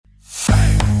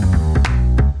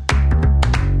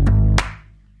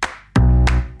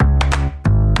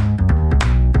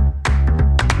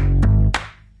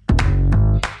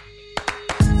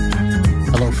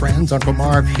friends, Uncle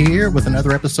Marv here with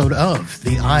another episode of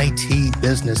the IT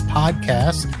Business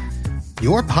Podcast,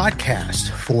 your podcast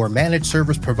for managed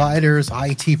service providers,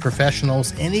 IT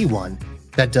professionals, anyone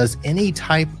that does any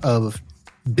type of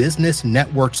business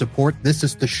network support. This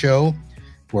is the show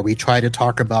where we try to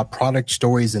talk about product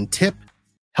stories and tip,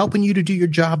 helping you to do your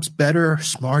jobs better,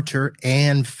 smarter,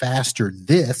 and faster.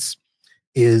 This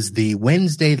is the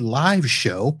Wednesday live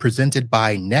show presented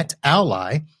by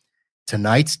NetAlly.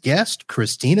 Tonight's guest,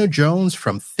 Christina Jones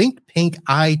from Think Pink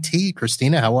IT.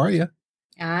 Christina, how are you?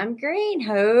 I'm great.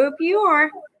 Hope you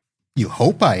are. You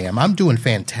hope I am. I'm doing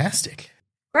fantastic.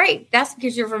 Great. That's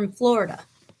because you're from Florida.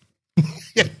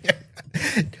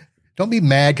 Don't be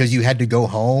mad because you had to go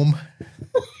home.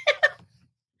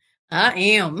 I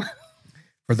am.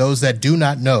 For those that do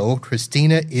not know,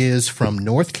 Christina is from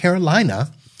North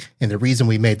Carolina. And the reason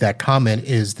we made that comment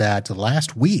is that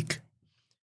last week,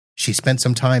 she spent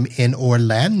some time in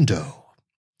Orlando.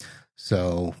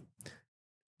 So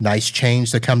nice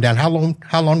change to come down. How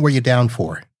long were you down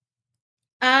for?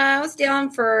 I was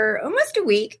down for almost a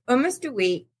week.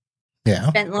 Yeah.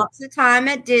 Spent lots of time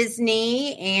at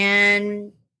Disney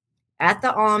and at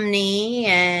the Omni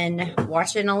and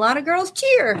watching a lot of girls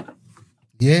cheer.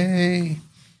 Yay.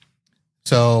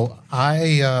 So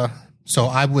I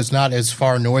was not as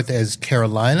far north as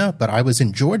Carolina, but I was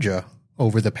in Georgia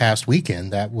over the past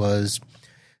weekend. That was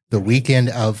the weekend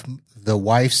of the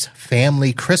wife's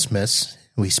family Christmas.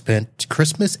 We spent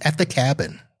Christmas at the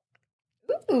cabin.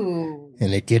 Ooh.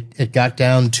 And it got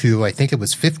down to, I think it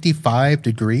was 55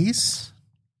 degrees.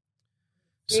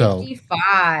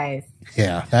 55.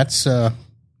 Yeah, that's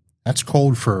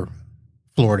cold for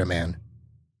Florida, man.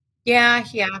 Yeah.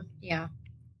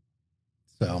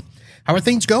 So, how are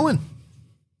things going?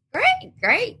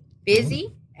 Great.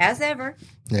 Busy as ever.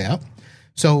 Yeah.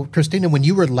 So, Christina, when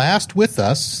you were last with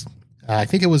us, I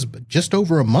think it was just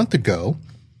over a month ago,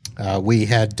 we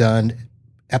had done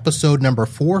episode number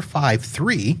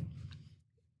 453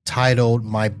 titled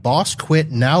My Boss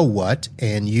Quit, Now What?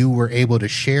 And you were able to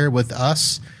share with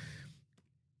us.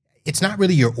 It's not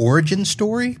really your origin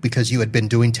story because you had been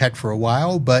doing tech for a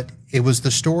while, but it was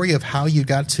the story of how you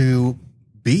got to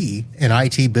be an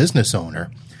IT business owner.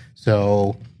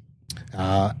 So,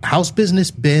 how's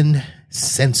business been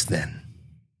since then?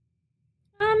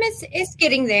 It's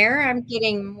getting there. I'm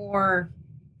getting more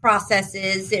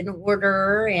processes in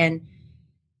order and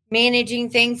managing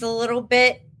things a little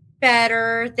bit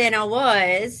better than I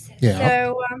was. Yeah.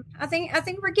 So I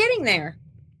think we're getting there.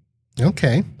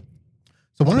 Okay.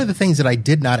 So one of the things that I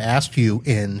did not ask you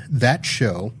in that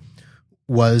show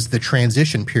was the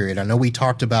transition period. I know we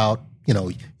talked about,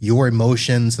 your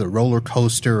emotions, the roller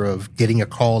coaster of getting a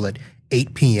call at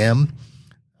 8 p.m.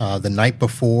 The night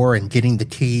before and getting the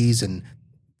keys and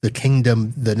the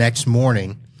kingdom the next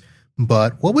morning.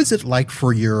 But what was it like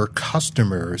for your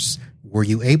customers? Were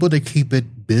you able to keep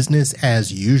it business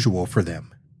as usual for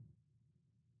them?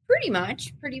 Pretty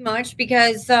much,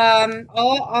 because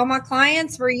all my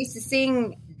clients were used to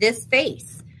seeing this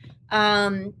face.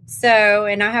 And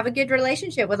I have a good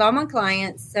relationship with all my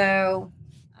clients. So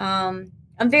I'm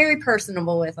very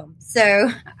personable with them. So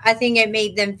I think it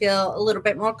made them feel a little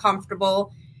bit more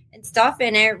comfortable and stuff.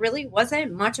 And it really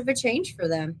wasn't much of a change for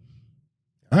them.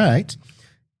 All right.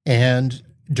 And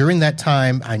during that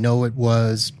time, I know it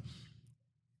was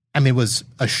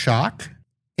a shock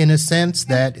in a sense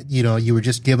that, you were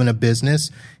just given a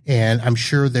business, and I'm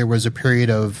sure there was a period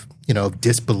of,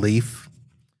 disbelief,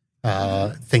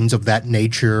 things of that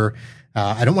nature.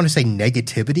 I don't want to say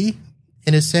negativity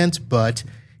in a sense, but,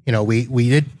 we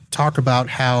did talk about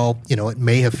how, it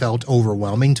may have felt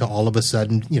overwhelming to all of a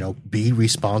sudden, be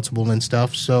responsible and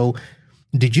stuff. So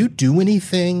did you do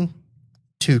anything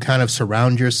to kind of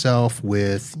surround yourself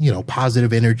with,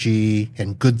 positive energy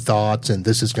and good thoughts, and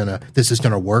this is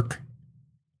gonna work?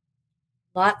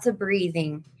 Lots of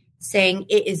breathing, saying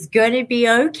it is going to be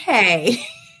okay.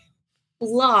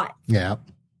 Lot. Yeah.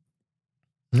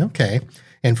 Okay.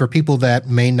 And for people that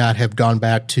may not have gone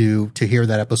back to hear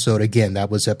that episode again,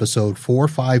 that was episode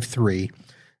 453,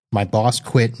 My Boss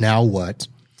Quit, Now What?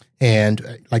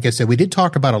 And like I said, we did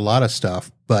talk about a lot of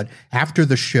stuff, but after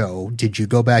the show, did you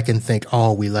go back and think,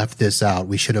 oh, we left this out,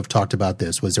 we should have talked about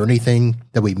this? Was there anything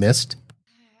that we missed?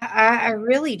 I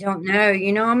really don't know.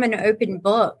 I'm an open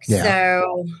book. Yeah.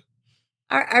 So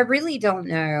I really don't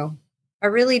know.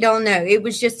 It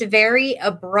was just a very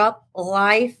abrupt,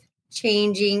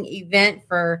 life-changing event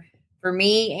for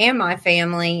me and my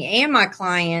family and my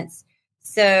clients.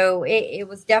 So it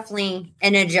was definitely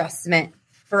an adjustment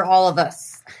for all of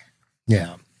us.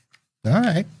 Yeah. All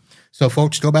right. So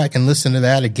folks, go back and listen to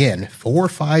that again.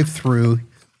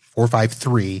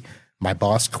 453, My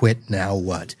boss quit. Now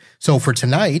what? So for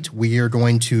tonight, we are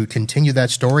going to continue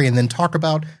that story and then talk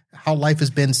about how life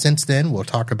has been since then. We'll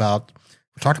talk about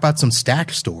some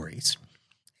stack stories.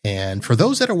 And for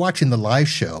those that are watching the live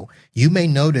show, you may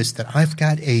notice that I've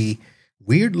got a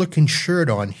weird looking shirt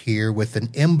on here with an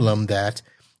emblem that,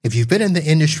 if you've been in the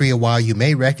industry a while, you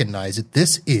may recognize it.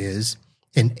 This is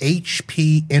an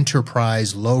HP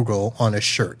Enterprise logo on a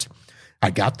shirt.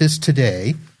 I got this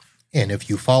today, and if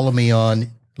you follow me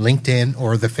on LinkedIn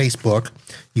or the Facebook,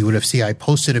 you would have seen I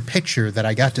posted a picture that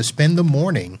I got to spend the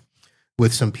morning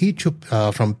with some people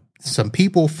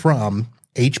from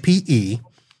HPE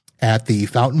at the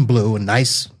Fontainebleau, a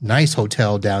nice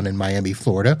hotel down in Miami,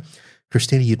 Florida.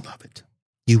 Christina, you'd love it.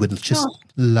 You would just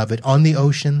love it. On the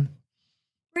ocean.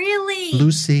 Really?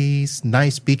 Blue seas,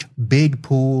 nice beach, big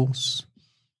pools.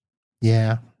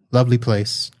 Yeah, lovely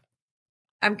place.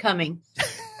 I'm coming.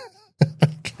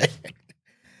 Okay.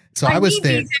 So I was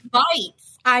there. These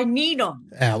invites. I need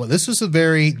them. Well, this was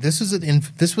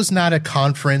not a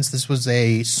conference. This was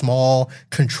a small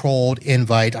controlled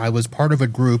invite. I was part of a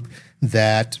group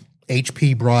that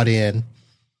HP brought in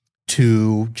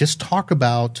to just talk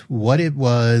about what it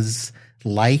was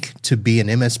like to be an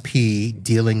MSP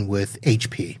dealing with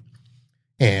HP.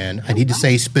 And I need to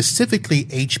say specifically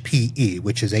HPE,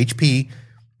 which is HP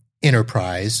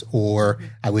Enterprise, or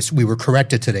we were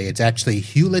corrected today. It's actually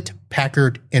Hewlett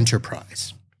Packard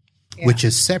Enterprise, which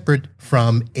is separate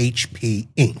from HP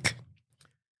Inc.,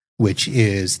 which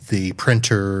is the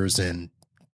printers and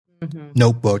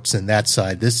notebooks and that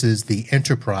side. This is the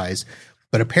Enterprise.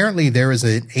 But apparently there is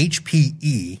an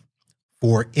HPE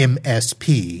for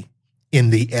MSP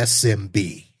in the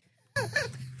SMB.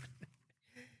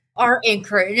 Our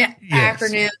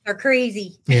acronyms are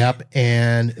crazy. Yep.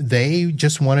 And they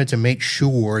just wanted to make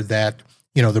sure that,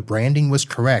 the branding was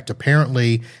correct.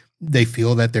 Apparently they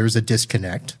feel that there's a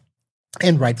disconnect,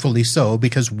 and rightfully so,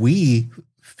 because we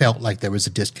felt like there was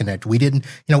a disconnect. We didn't,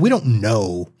 we don't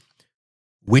know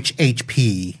which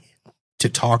HP to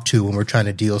talk to when we're trying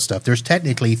to deal stuff. There's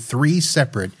technically 3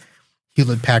 separate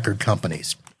Hewlett Packard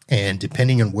companies. And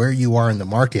depending on where you are in the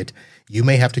market, you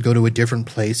may have to go to a different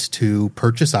place to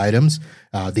purchase items.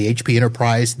 The HP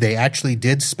Enterprise, they actually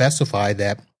did specify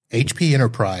that HP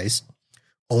Enterprise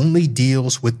only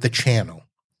deals with the channel,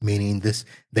 meaning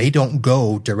they don't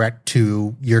go direct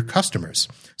to your customers.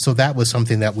 So that was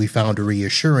something that we found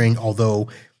reassuring, although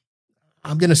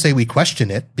I'm going to say we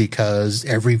question it, because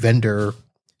every vendor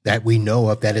that we know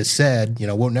of that has said,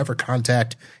 we'll never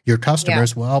contact your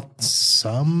customers. Yeah. Well,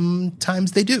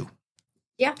 sometimes they do.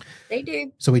 Yeah, they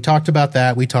do. So we talked about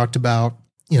that. We talked about,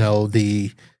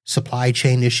 the supply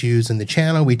chain issues in the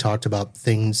channel. We talked about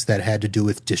things that had to do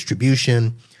with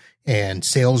distribution and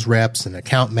sales reps and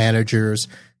account managers.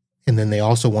 And then they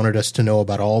also wanted us to know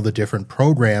about all the different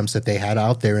programs that they had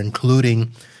out there,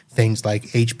 including things like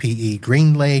HPE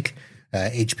GreenLake,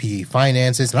 HPE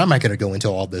Finances. And I'm not going to go into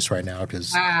all this right now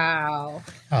because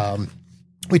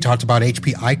we talked about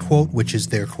HP iQuote, which is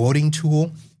their quoting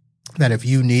tool, that if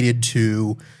you needed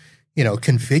to,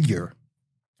 configure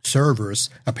servers,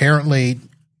 apparently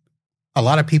a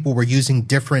lot of people were using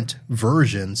different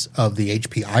versions of the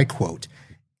HP iQuote.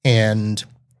 And,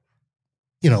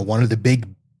 one of the big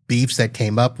beefs that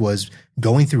came up was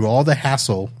going through all the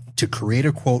hassle to create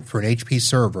a quote for an HP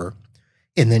server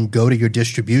and then go to your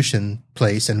distribution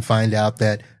place and find out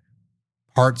that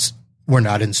parts were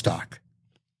not in stock.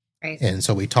 Right. And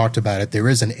so we talked about it. There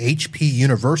is an HP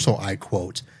Universal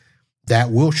iQuote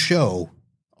that will show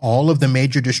all of the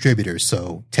major distributors.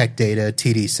 So Tech Data,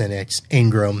 TD SYNNEX,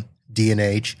 Ingram,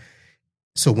 D&H.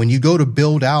 So when you go to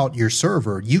build out your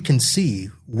server, you can see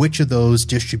which of those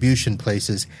distribution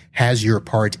places has your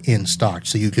part in stock.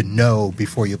 So you can know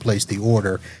before you place the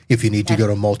order if you need to go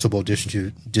to multiple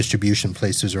distribution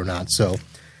places or not. So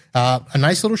a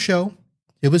nice little show.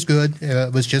 It was good.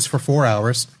 It was just for 4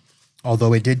 hours,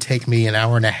 although it did take me an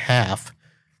hour and a half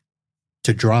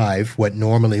to drive what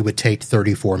normally would take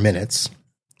 34 minutes.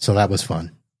 So that was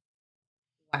fun.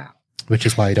 Wow. Which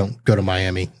is why I don't go to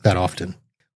Miami that often.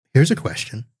 Here's a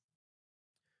question.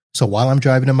 So while I'm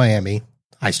driving to Miami,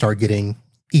 I start getting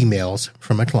emails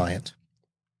from a client.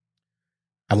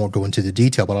 I won't go into the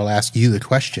detail, but I'll ask you the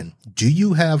question. Do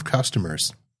you have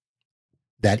customers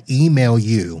that email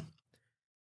you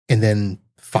and then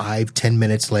 5-10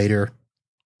 minutes later,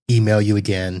 email you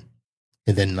again,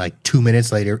 and then like 2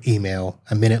 minutes later, email,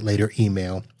 a minute later,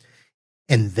 email,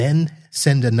 and then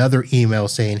send another email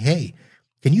saying, hey,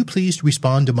 can you please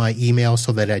respond to my email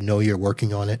so that I know you're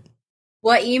working on it?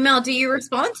 What email do you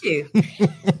respond to?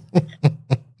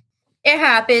 It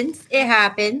happens.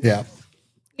 Yeah.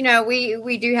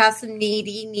 we do have some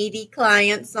needy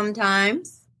clients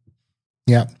sometimes.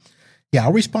 Yeah. Yeah,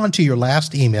 I'll respond to your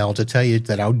last email to tell you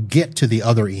that I'll get to the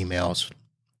other emails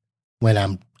when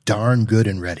I'm darn good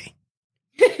and ready.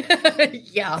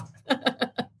 Yeah.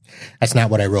 That's not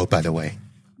what I wrote, by the way.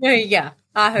 Yeah,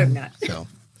 I hope not. So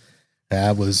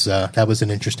that was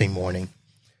an interesting morning.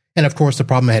 And of course, the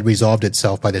problem had resolved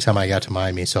itself by the time I got to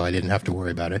Miami, so I didn't have to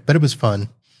worry about it. But it was fun.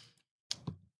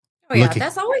 Oh, yeah,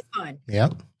 that's always fun. Yeah.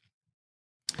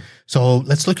 So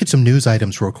let's look at some news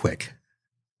items real quick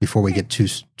before we get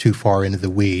too far into the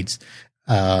weeds.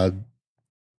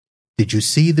 Did you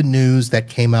see the news that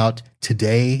came out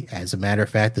today? As a matter of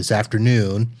fact, this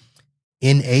afternoon,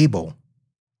 Enable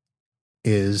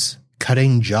is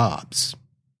cutting jobs.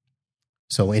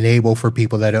 So Enable, for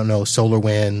people that don't know,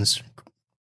 SolarWinds,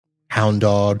 Hound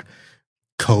Dog,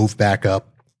 Cove Backup,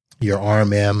 your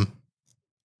RMM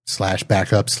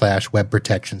 /backup /web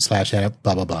protection /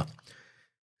 blah, blah,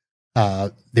 blah.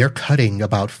 They're cutting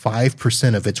about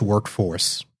 5% of its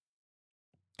workforce.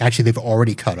 Actually, they've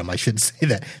already cut them. I shouldn't say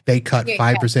that. They cut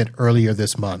 5% earlier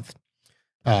this month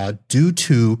due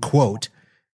to, quote,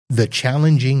 the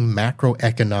challenging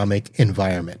macroeconomic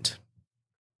environment,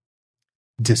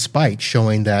 despite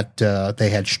showing that they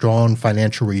had strong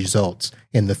financial results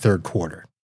in the third quarter.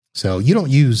 So you don't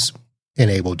use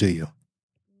Enable, do you?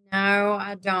 No,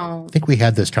 I don't. I think we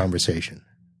had this conversation.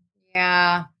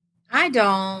 Yeah, I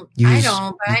don't. But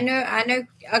I know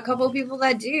a couple of people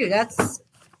that do. That's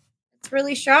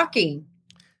really shocking.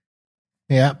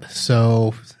 Yep.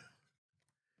 So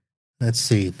let's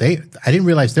see. I didn't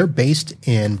realize they're based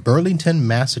in Burlington,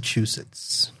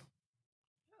 Massachusetts.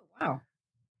 Oh, wow.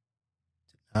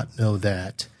 Not know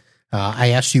that. I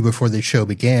asked you before the show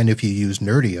began if you use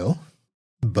Nerdio,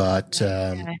 but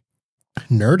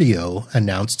Nerdio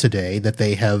announced today that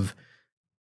they have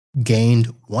gained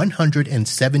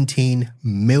 $117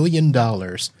 million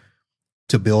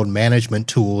to build management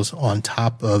tools on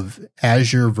top of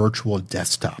Azure Virtual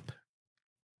Desktop.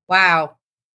 Wow.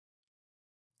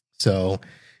 So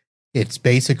it's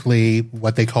basically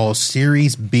what they call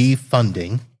Series B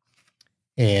funding,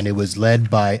 and it was led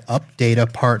by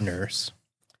UpData Partners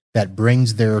that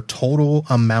brings their total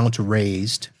amount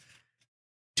raised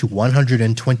to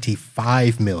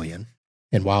 $125 million.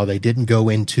 And while they didn't go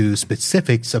into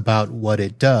specifics about what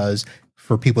it does,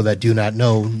 for people that do not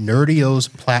know, Nerdio's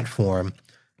platform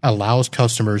allows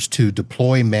customers to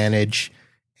deploy, manage,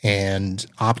 and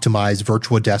optimize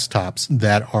virtual desktops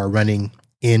that are running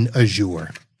in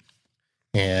Azure.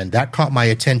 And that caught my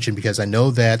attention because I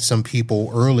know that some people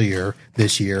earlier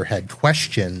this year had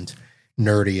questioned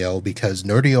Nerdio because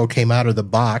Nerdio came out of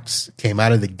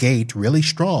the gate really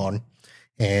strong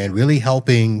and really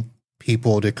helping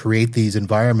people to create these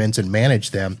environments and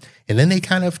manage them. And then they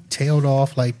kind of tailed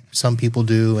off like some people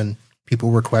do, and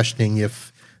people were questioning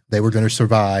if they were going to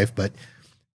survive. But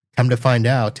come to find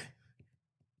out,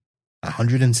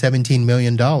 $117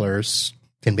 million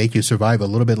can make you survive a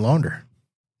little bit longer.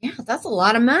 Yeah, that's a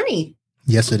lot of money.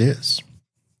 Yes, it is.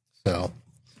 So,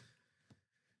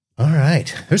 all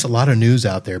right. There's a lot of news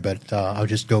out there, but I'll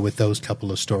just go with those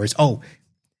couple of stories. Oh,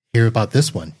 hear about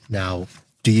this one. Now,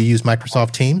 do you use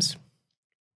Microsoft Teams?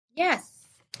 Yes.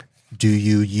 Do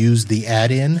you use the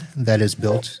add-in that is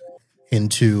built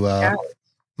into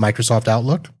Microsoft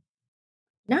Outlook?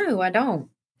 No, I don't.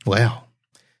 Well,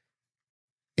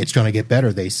 it's going to get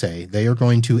better, they say. They are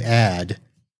going to add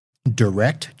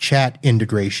direct chat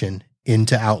integration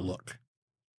into Outlook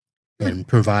and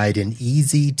provide an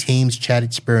easy Teams chat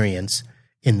experience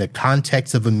in the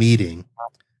context of a meeting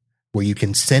where you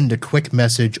can send a quick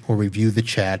message or review the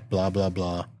chat, blah, blah,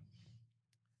 blah.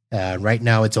 Right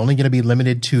now, it's only going to be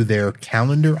limited to their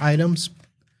calendar items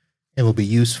and will be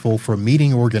useful for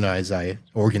meeting organizers,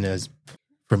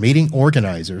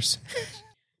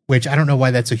 which I don't know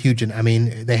why that's a huge. I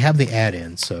mean, they have the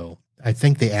add-in, so I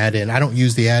think the add-in. I don't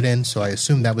use the add-in, so I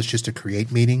assume that was just to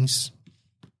create meetings.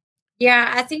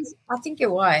 Yeah, I think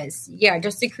it was. Yeah,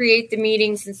 just to create the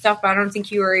meetings and stuff. I don't think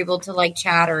you were able to like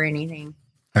chat or anything.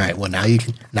 All right. Well, now you're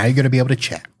going to be able to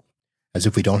chat, as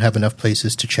if we don't have enough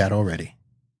places to chat already.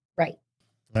 Right.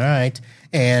 All right.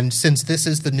 And since this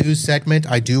is the news segment,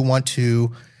 I do want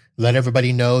to let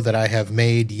everybody know that I have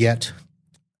made yet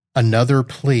another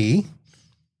plea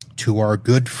to our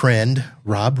good friend,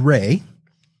 Rob Ray,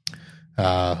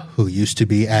 who used to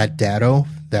be at Datto,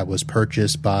 that was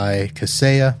purchased by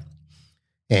Kaseya.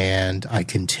 And I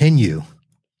continue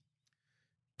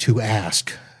to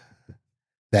ask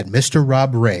that Mr.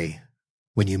 Rob Ray,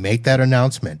 when you make that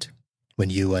announcement, when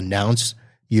you announce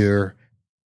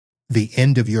the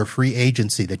end of your free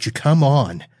agency, that you come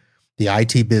on the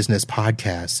IT Business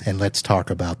Podcast, and let's talk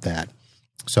about that.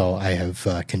 So I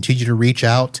have continued to reach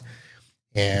out,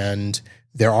 and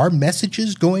there are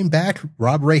messages going back.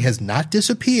 Rob Ray has not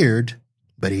disappeared,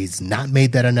 but he's not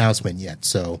made that announcement yet.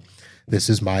 So this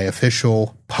is my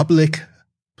official public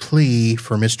plea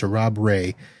for Mr. Rob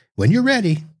Ray. When you're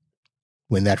ready,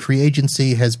 when that free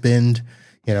agency has been,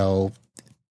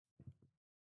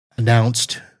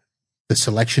 announced, the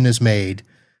selection is made,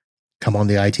 come on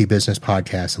the IT Business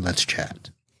Podcast and let's chat.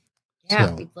 Yeah,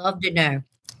 So, we'd love to know.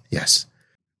 Yes.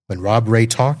 When Rob Ray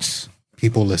talks,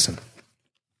 people listen.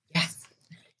 Yes.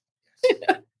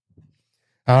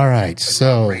 All right.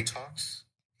 So, Rob Ray talks,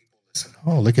 people listen.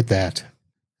 oh, look at that.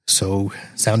 So,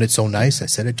 sounded so nice. I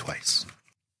said it twice.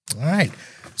 All right.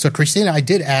 So, Christina, I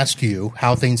did ask you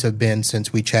how things have been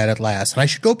since we chatted last, and I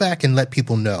should go back and let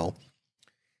people know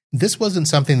this wasn't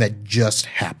something that just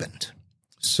happened.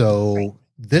 So, right.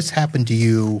 This happened to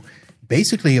you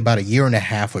basically about a year and a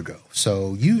half ago.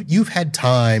 So, you've had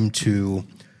time to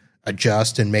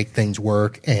adjust and make things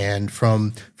work. And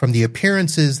from the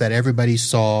appearances that everybody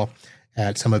saw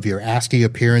at some of your ASCII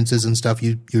appearances and stuff,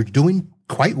 you're doing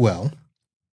quite well.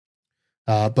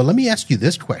 But let me ask you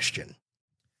this question.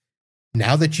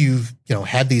 Now that you've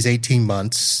had these 18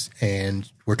 months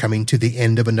and we're coming to the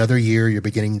end of another year, you're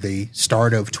beginning the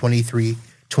start of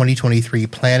 2023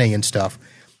 planning and stuff.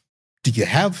 Do you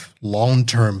have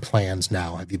long-term plans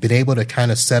now? Have you been able to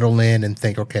kind of settle in and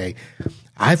think, okay,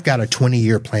 I've got a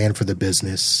 20-year plan for the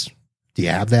business? Do you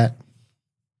have that?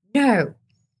 No.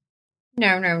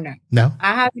 No?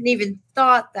 I haven't even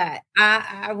thought that.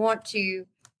 I want to,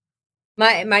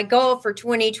 my goal for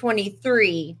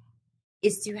 2023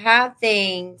 is to have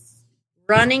things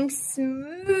running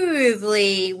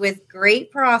smoothly with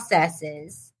great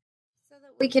processes so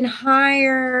that we can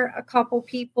hire a couple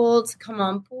people to come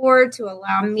on board to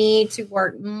allow me to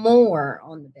work more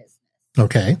on the business.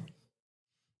 Okay.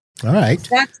 All right.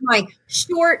 That's my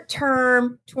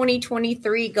short-term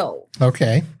 2023 goal.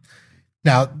 Okay.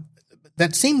 Now,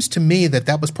 that seems to me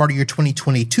that was part of your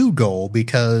 2022 goal,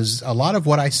 because a lot of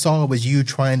what I saw was you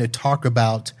trying to talk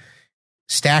about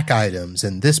stack items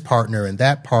and this partner and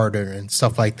that partner and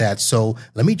stuff like that. So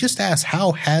let me just ask,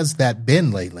 how has that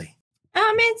been lately?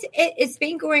 It's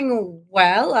been going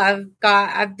well.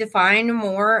 I've defined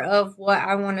more of what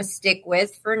I want to stick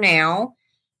with for now.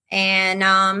 And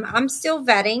I'm still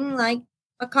vetting like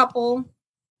a couple,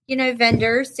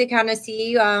 vendors to kind of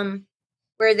see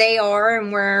where they are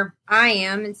and where I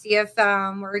am and see if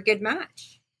we're a good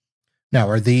match. Now,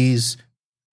 are these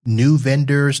new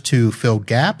vendors to fill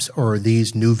gaps, or are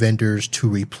these new vendors to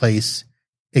replace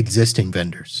existing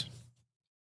vendors?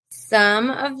 Some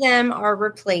of them are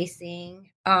replacing.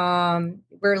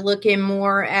 We're looking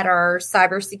more at our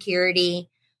cybersecurity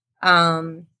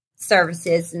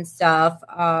services and stuff,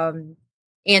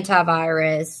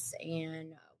 antivirus,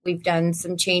 and we've done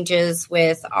some changes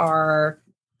with our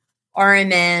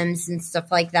RMMs and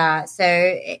stuff like that.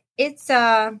 So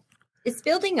it's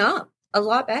building up a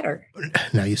lot better.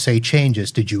 Now, you say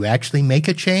changes. Did you actually make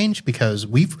a change? Because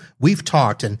we've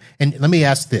talked, and let me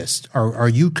ask this: Are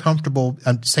you comfortable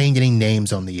saying any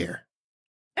names on the air?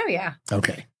 Oh yeah.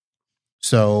 Okay.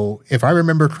 So if I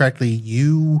remember correctly,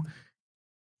 you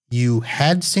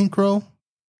had Syncro.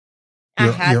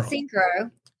 I had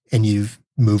Syncro, and you've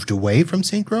moved away from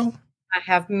Syncro. I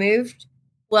have moved.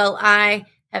 Well, I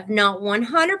have not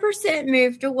 100%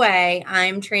 moved away.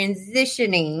 I'm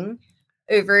transitioning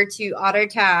over to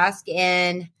Autotask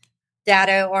and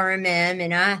Datto RMM,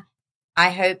 and I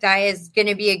hope that is going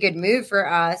to be a good move for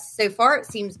us. So far, it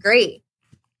seems great.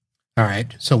 All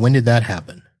right. So when did that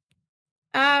happen?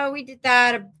 We did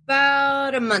that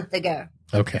about a month ago.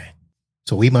 Okay.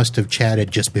 So we must have chatted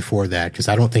just before that, because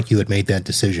I don't think you had made that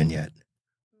decision yet.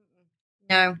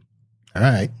 No. All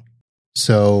right.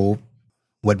 So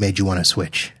what made you want to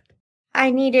switch?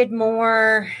 I needed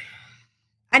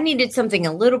something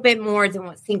a little bit more than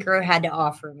what Syncro had to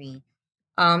offer me.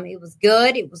 It was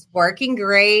good. It was working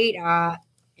great.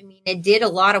 It did a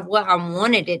lot of what I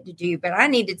wanted it to do, but I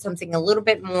needed something a little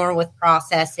bit more with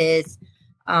processes.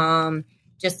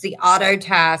 Just the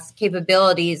Autotask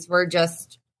capabilities were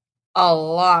just a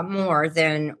lot more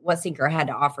than what Syncro had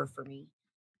to offer for me.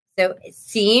 So it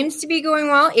seems to be going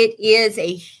well. It is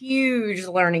a huge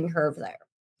learning curve there.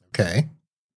 Okay.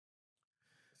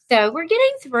 So we're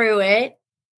getting through it.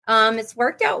 It's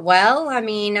worked out well.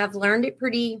 I've learned it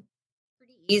pretty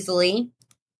easily.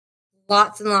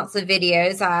 Lots and lots of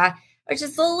videos. I was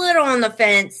just a little on the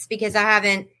fence because I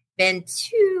haven't been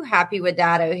too happy with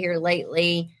Datto here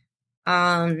lately.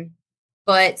 But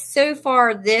but so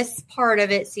far this part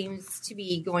of it seems to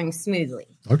be going smoothly.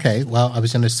 Okay. Well, I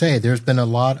was going to say there's been a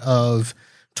lot of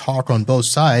talk on both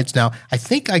sides. Now, I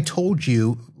think I told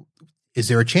you, is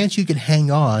there a chance you could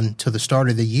hang on to the start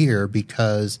of the year?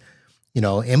 Because,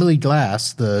 Emily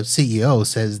Glass, the CEO,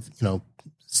 says,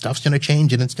 stuff's going to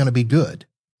change and it's going to be good.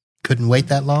 Couldn't wait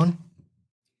that long?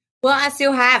 Well, I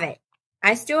still have it.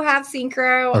 I still have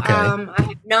Syncro. Okay. I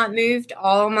have not moved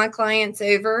all my clients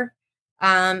over.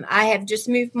 I have just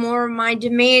moved more of my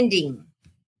demanding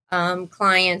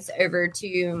clients over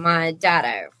to my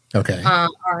Datto, Okay.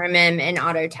 RMM, and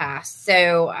Autotask.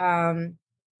 So, I'm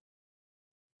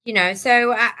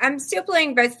still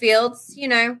playing both fields,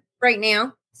 right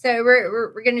now. So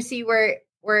we're going to see where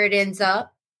it ends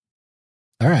up.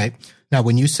 All right. Now,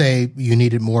 when you say you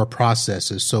needed more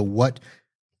processes, so what?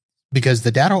 Because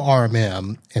the Datto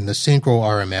RMM and the Syncro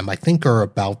RMM, I think, are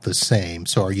about the same.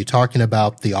 So are you talking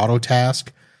about the Autotask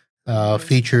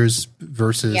features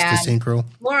versus the Syncro?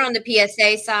 More on the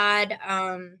PSA side.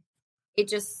 It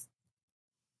just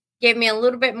gave me a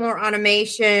little bit more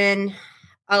automation,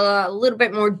 a little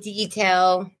bit more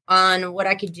detail on what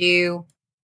I could do.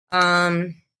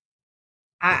 I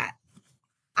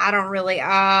don't really.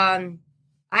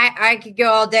 I could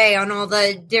go all day on all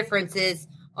the differences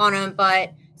on them,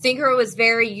 but Syncro was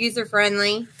very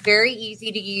user-friendly, very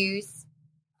easy to use.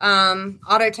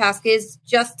 Autotask is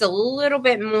just a little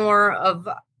bit more of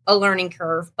a learning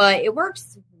curve, but it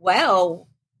works well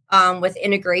with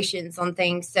integrations on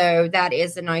things, so that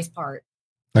is a nice part.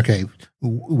 Okay.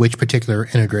 Which particular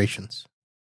integrations?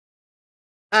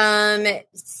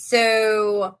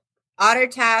 So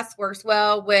Autotask works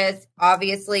well with,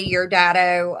 obviously, your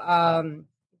Datto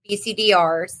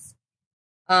BCDRs.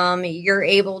 You're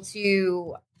able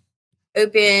to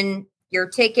open your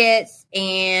tickets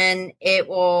and it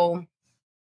will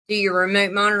do your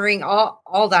remote monitoring,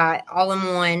 all that, all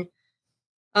in one.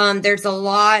 There's a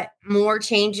lot more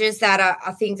changes that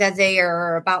I think that they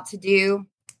are about to do.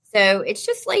 So it's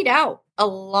just laid out a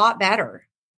lot better.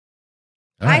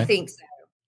 Right. I think so.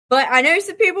 But I know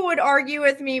some people would argue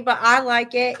with me, but I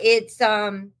like it. It's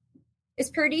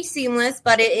pretty seamless,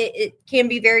 but it can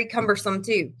be very cumbersome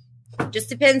too. Just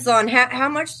depends on how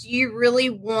much you really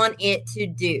want it to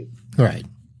do. Right.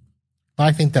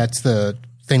 I think that's the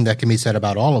thing that can be said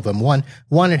about all of them. One,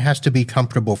 it has to be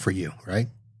comfortable for you, right?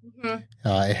 Mm-hmm.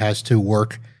 It has to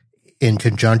work in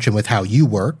conjunction with how you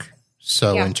work.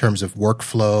 So in terms of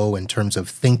workflow, in terms of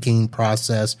thinking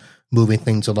process, moving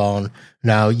things along.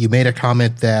 Now, you made a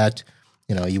comment that,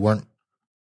 you weren't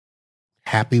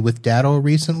happy with Datto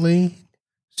recently.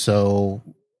 So.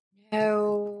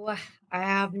 No, I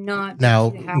have not. Now,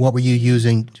 what were you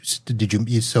using?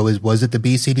 Was it the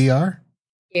BCDR?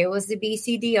 It was the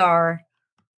BCDR,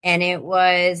 and it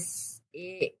was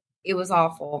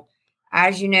awful.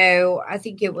 As you know, I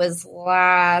think it was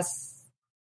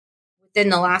within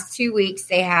the last 2 weeks,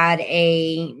 they had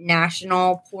a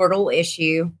national portal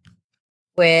issue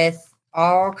with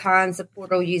all kinds of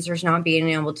portal users not being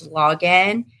able to log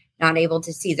in, not able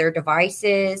to see their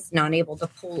devices, not able to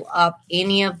pull up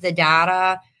any of the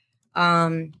data.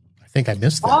 I think I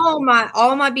missed that. All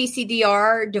my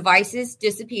BCDR devices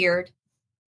disappeared.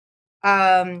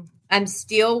 I'm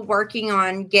still working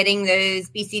on getting those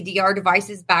BCDR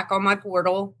devices back on my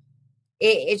portal.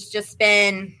 It's just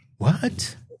been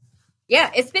what? Yeah,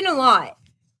 it's been a lot.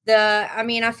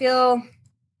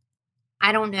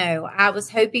 I don't know. I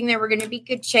was hoping there were going to be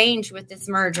good change with this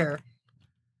merger,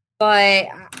 but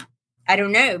I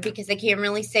don't know because I can't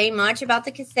really say much about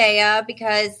the Kaseya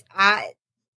because I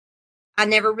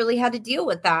never really had to deal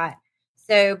with that.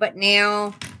 So, but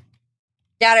now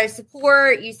Datto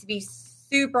support used to be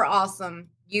super awesome.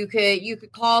 You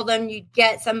could call them, you'd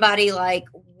get somebody like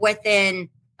within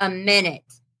a minute.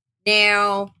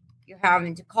 Now you're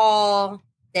having to call,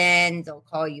 then they'll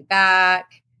call you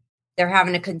back. They're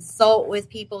having to consult with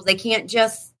people. They can't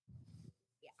just,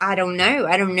 I don't know.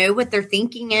 I don't know what their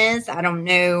thinking is. I don't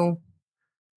know.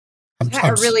 I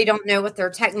really don't know what their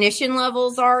technician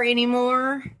levels are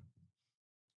anymore.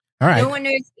 All right. No one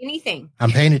knows anything.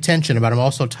 I'm paying attention, but I'm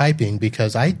also typing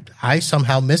because I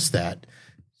somehow missed that.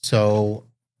 So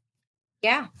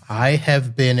yeah, I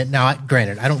have been now.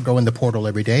 Granted, I don't go in the portal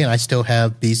every day, and I still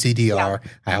have BCDR. Yeah.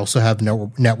 I also have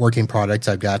networking products.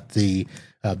 I've got the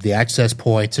access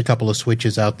points, a couple of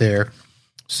switches out there.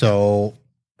 So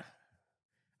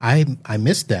I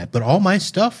missed that, but all my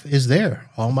stuff is there.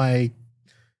 All my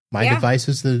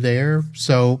devices are there.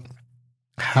 So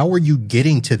how are you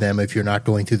getting to them if you're not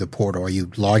going through the portal? Are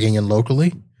you logging in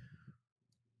locally?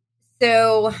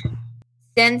 So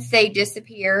since they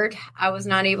disappeared, I was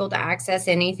not able to access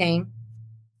anything.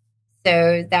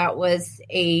 So that was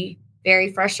a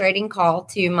very frustrating call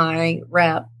to my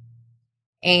rep,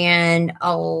 and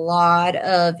a lot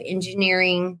of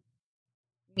engineering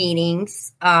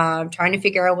meetings, trying to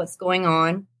figure out what's going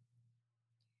on.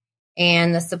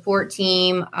 And the support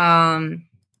team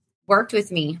worked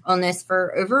with me on this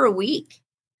for over a week.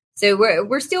 So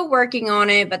we're still working on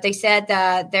it, but they said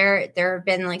that there have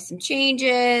been like some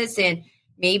changes, and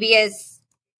maybe as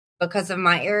because of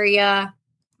my area,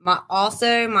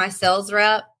 my sales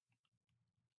rep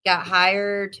got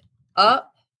hired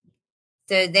up,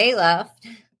 so they left,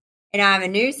 and I have a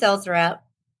new sales rep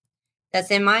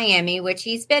that's in Miami, which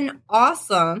he's been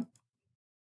awesome.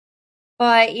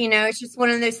 But, it's just one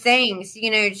of those things,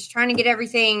 just trying to get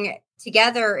everything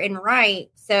together and right.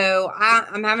 So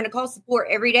I'm having to call support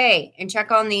every day and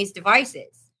check on these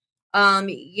devices,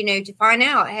 to find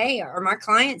out, hey, are my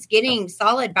clients getting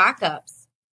solid backups?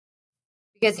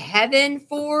 Because heaven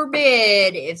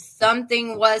forbid if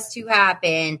something was to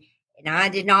happen and I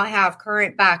did not have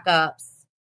current backups,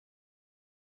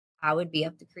 I would be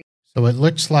up the creek. So it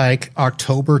looks like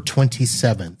October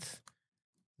 27th,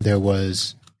 there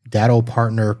was Datto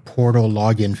Partner portal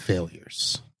login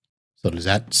failures. So does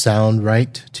that sound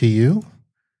right to you?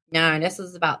 No, this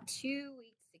was about 2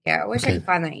 weeks ago. I wish I could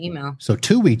find that email. So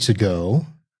 2 weeks ago,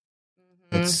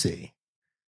 let's see.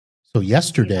 So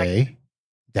yesterday,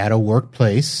 Datto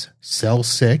Workplace, Cell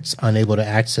 6, unable to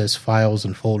access files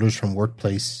and folders from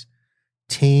Workplace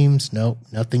Teams. Nope,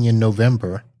 nothing in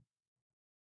November.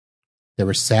 There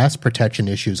were SaaS protection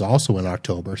issues also in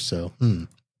October, so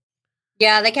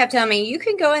Yeah, they kept telling me, you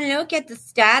can go in and look at the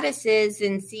statuses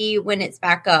and see when it's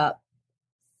back up.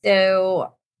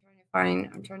 So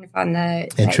I'm trying to find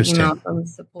that email from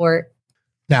support.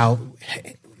 Now,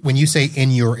 when you say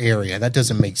in your area, that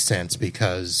doesn't make sense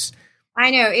because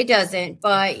I know it doesn't,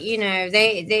 but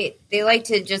they like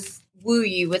to just woo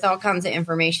you with all kinds of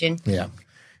information. Yeah.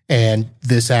 And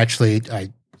this actually,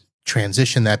 I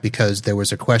transitioned that because there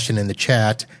was a question in the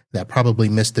chat that probably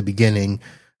missed the beginning,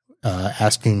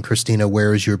 asking Christina,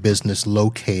 where is your business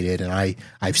located? And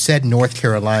I've said North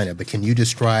Carolina, but can you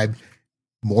describe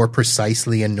more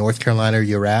precisely in North Carolina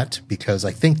you're at? Because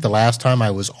I think the last time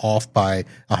I was off by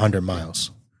 100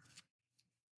 miles.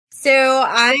 So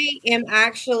I am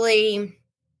actually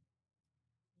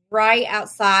right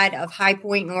outside of High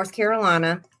Point, North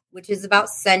Carolina, which is about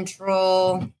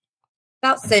central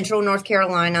North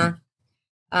Carolina.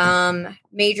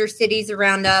 Major cities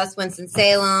around us,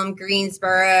 Winston-Salem,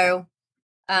 Greensboro.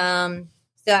 So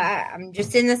I'm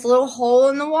just in this little hole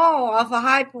in the wall off of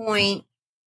High Point.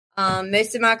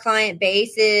 Most of my client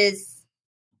base is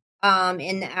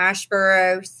in the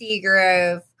Asheboro,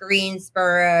 Seagrove,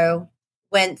 Greensboro,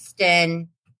 Winston,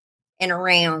 and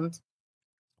around.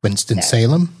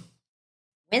 Winston-Salem?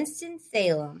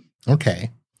 Winston-Salem.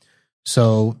 Okay.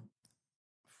 So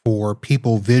for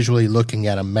people visually looking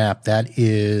at a map, that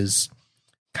is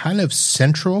kind of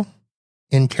central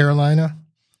in Carolina.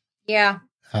 Yeah.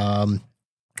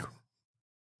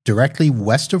 Directly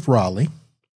west of Raleigh.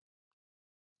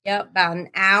 Yep, about an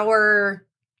hour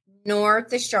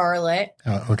north of Charlotte.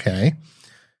 Okay.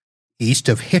 East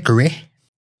of Hickory.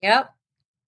 Yep.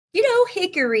 You know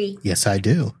Hickory. Yes, I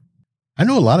do. I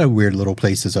know a lot of weird little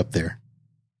places up there.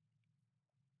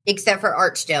 Except for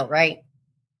Archdale, right?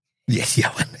 Yes,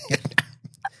 yeah.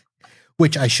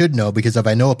 Which I should know, because if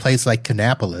I know a place like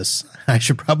Kannapolis, I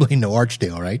should probably know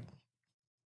Archdale, right?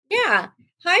 Yeah.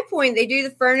 High Point, they do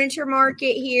the furniture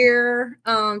market here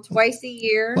twice a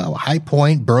year. Well, High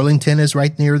Point, Burlington is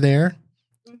right near there.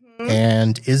 Mm-hmm.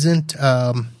 And isn't,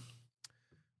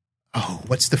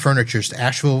 what's the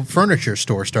Asheville furniture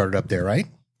store started up there, right?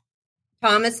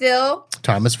 Thomasville.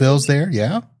 Thomasville's there,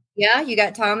 yeah. Yeah, you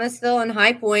got Thomasville and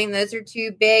High Point. Those are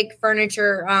two big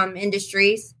furniture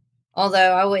industries.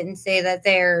 Although I wouldn't say that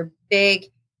they're big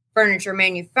furniture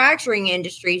manufacturing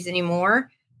industries anymore.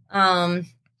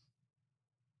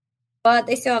 But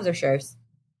they still have their shows.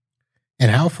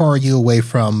 And how far are you away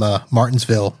from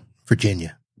Martinsville,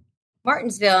 Virginia?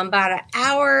 Martinsville, I'm about an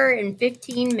hour and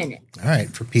 15 minutes. All right.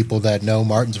 For people that know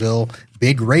Martinsville,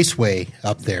 big raceway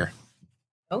up there.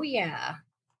 Oh, yeah.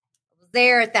 I was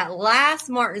there at that last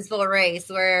Martinsville race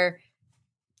where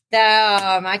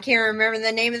I can't remember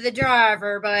the name of the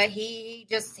driver, but he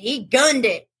gunned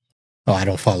it. Oh, I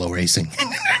don't follow racing.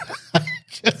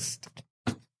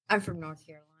 I'm from North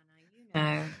Carolina.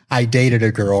 No. I dated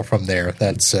a girl from there.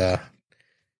 That's how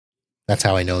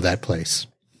I know that place.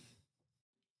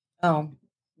 Oh.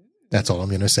 That's all I'm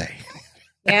going to say.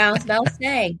 Yeah, I was about to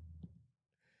say.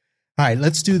 All right,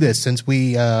 let's do this. Since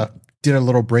we did a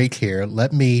little break here,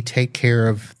 let me take care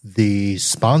of the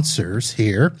sponsors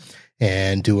here.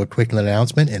 and do a quick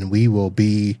announcement, and we will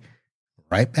be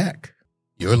right back.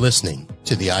 You're listening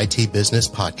to the IT Business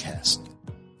Podcast,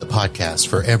 the podcast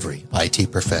for every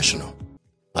IT professional.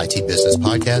 IT Business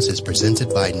Podcast is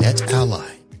presented by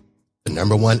NetAlly, the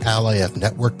 #1 ally of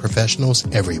network professionals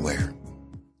everywhere.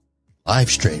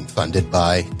 Livestream funded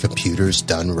by Computers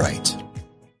Done Right.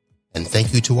 And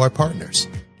thank you to our partners,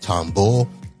 Tom Bull,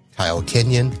 Kyle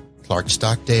Kenyon, Clark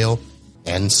Stockdale,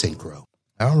 and Synchro.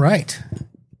 All right,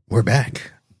 we're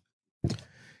back.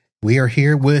 We are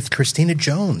here with Christina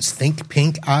Jones, Think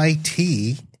Pink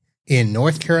IT in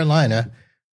North Carolina,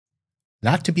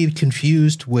 not to be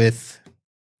confused with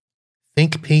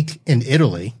Think Pink in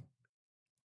Italy.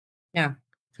 No,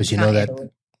 because you know that Italy.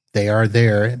 They are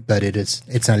there, but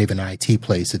it's not even an IT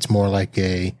place. It's more like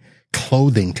a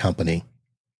clothing company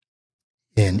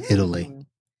in Italy.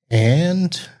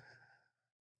 And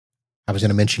I was going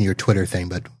to mention your Twitter thing,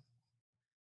 but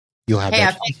you'll have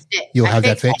that. I fixed it. You'll have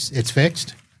that fixed. It's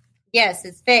fixed. Yes,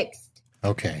 it's fixed.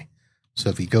 Okay, so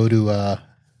if you go to the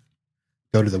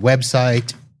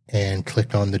website and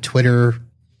click on the Twitter,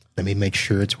 let me make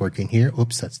sure it's working here.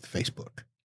 Oops, that's the Facebook.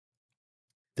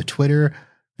 The Twitter,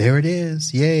 there it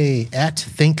is. Yay, at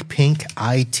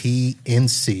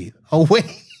ThinkPinkITNC. Oh,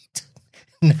 wait.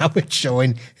 Now it's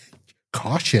showing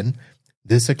caution.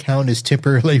 This account is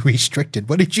temporarily restricted.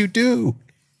 What did you do?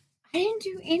 I didn't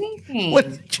do anything. What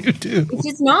did you do?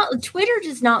 Twitter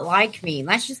does not like me.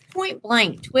 That's just point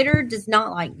blank. Twitter does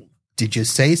not like me. Did you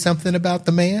say something about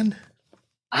the man?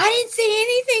 I didn't say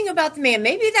anything about the man.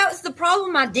 Maybe that was the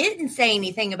problem. I didn't say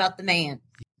anything about the man.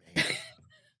 All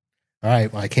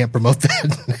right. Well, I can't promote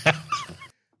that now.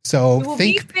 So it will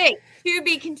be fixed. To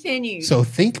be continued. So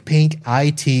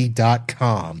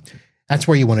thinkpinkit.com. That's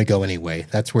where you want to go anyway.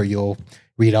 That's where you'll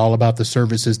read all about the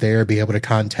services there, be able to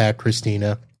contact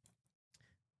Christina.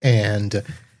 And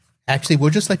actually,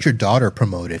 we'll just let your daughter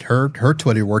promote it. Her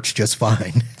Twitter works just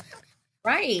fine.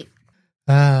 Right.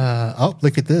 Oh,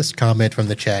 look at this comment from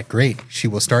the chat. Great. She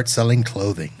will start selling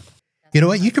clothing. You know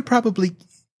what? You could probably,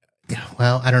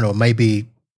 well, I don't know, maybe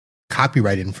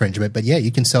copyright infringement, but yeah,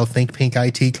 you can sell Think Pink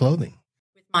IT clothing.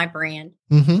 With my brand.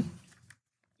 Mm-hmm.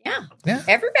 Yeah. Yeah.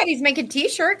 Everybody's making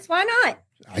t-shirts. Why not?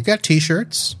 I got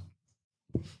t-shirts.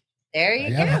 There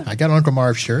you go. I got Uncle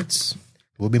Marv shirts.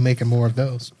 We'll be making more of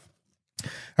those.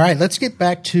 All right, let's get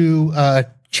back to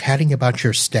chatting about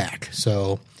your stack.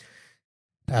 So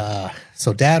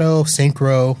Datto,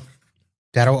 Synchro,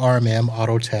 Datto RMM,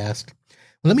 Autotask.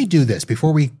 Let me do this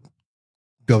before we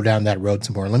go down that road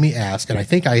some more. Let me ask, and I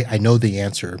think I know the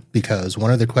answer, because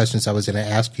one of the questions I was going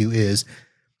to ask you is,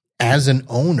 as an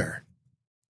owner,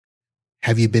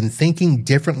 have you been thinking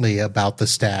differently about the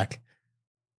stack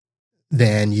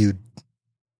than you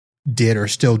did or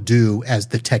still do as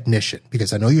the technician?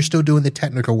 Because I know you're still doing the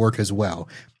technical work as well,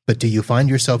 but do you find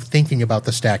yourself thinking about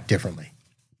the stack differently?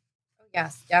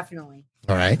 Yes, definitely.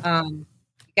 All right. You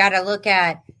got to look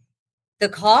at the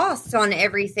costs on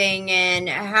everything and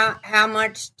how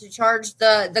much to charge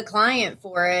the client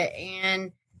for it,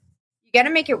 and you got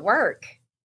to make it work.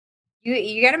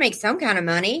 You got to make some kind of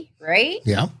money, right?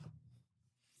 Yeah.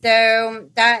 So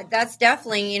that's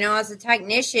definitely, as a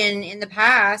technician in the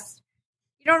past,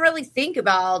 you don't really think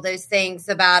about all those things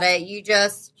about it. You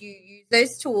use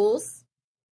those tools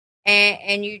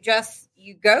and you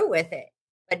go with it.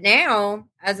 But now,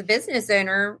 as a business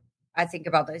owner, I think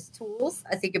about those tools.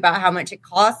 I think about how much it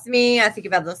costs me. I think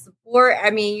about the support. I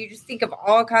mean, you just think of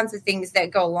all kinds of things that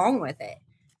go along with it.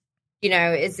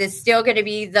 Is this still going to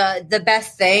be the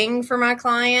best thing for my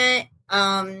client?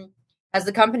 Has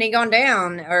the company gone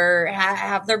down, or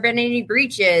have there been any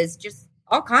breaches? Just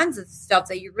all kinds of stuff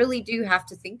that you really do have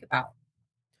to think about.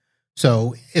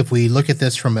 So if we look at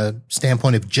this from a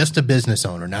standpoint of just a business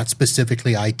owner, not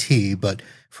specifically IT, but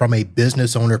from a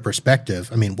business owner perspective,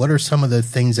 I mean, what are some of the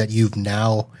things that you've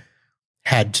now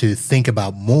had to think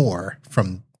about more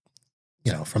from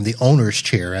the owner's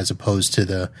chair as opposed to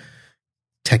the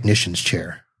technician's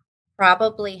chair?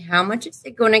 Probably how much is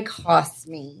it going to cost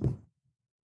me?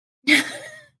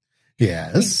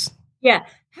 Yes. Yeah.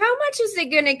 How much is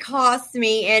it going to cost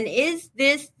me? And is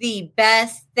this the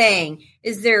best thing?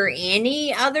 Is there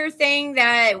any other thing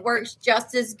that works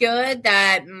just as good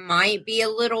that might be a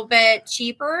little bit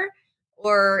cheaper?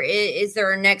 Or is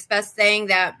there a next best thing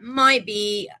that might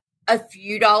be a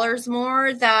few dollars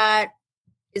more that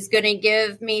is going to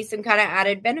give me some kind of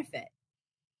added benefit?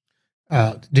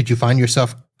 Did you find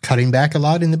yourself cutting back a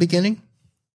lot in the beginning?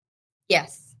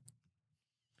 Yes.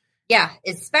 Yeah,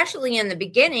 especially in the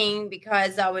beginning,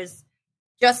 because I was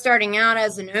just starting out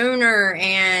as an owner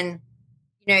and,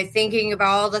 thinking about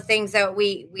all the things that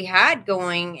we had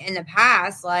going in the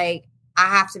past. Like,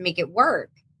 I have to make it work.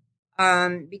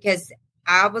 Because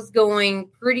I was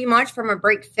going pretty much from a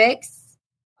break fix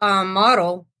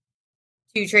model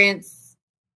to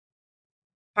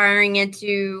transpiring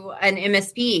into an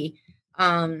MSP.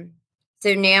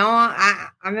 So now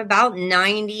I'm about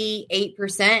 98%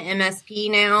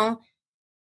 MSP now.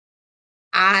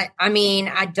 I mean,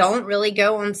 I don't really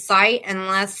go on site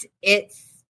unless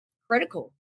it's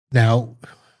critical. Now,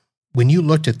 when you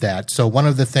looked at that, so one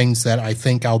of the things that I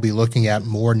think I'll be looking at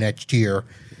more next year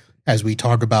as we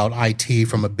talk about IT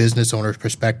from a business owner's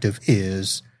perspective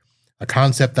is a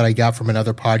concept that I got from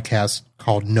another podcast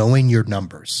called knowing your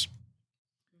numbers.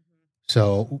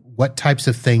 So what types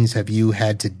of things have you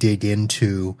had to dig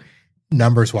into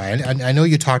numbers-wise? I know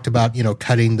you talked about,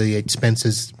 cutting the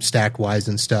expenses stack-wise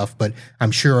and stuff, but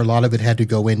I'm sure a lot of it had to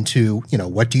go into,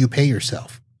 what do you pay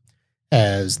yourself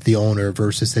as the owner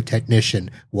versus the technician?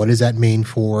 What does that mean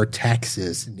for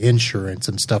taxes and insurance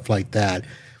and stuff like that?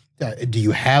 Do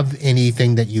you have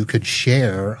anything that you could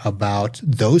share about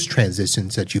those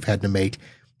transitions that you've had to make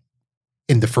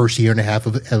in the first year and a half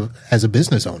as a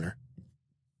business owner?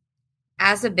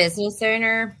 As a business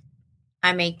owner,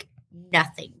 I make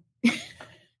nothing. Okay.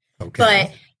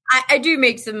 But I do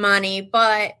make some money,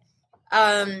 but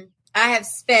I have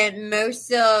spent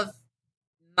most of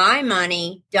my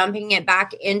money dumping it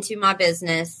back into my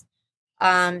business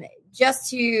just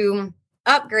to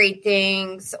upgrade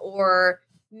things or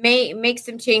make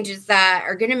some changes that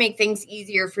are going to make things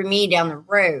easier for me down the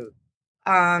road.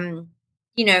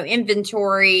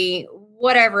 Inventory,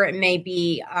 whatever it may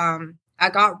be. I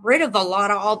got rid of a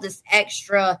lot of all this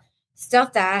extra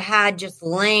stuff that I had just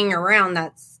laying around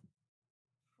that's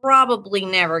probably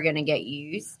never going to get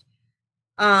used.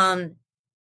 I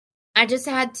just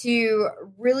had to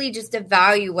really just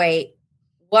evaluate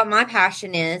what my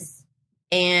passion is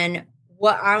and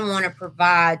what I want to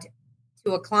provide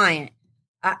to a client.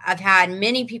 I've had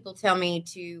many people tell me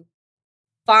to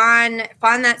find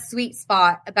that sweet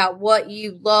spot about what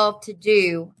you love to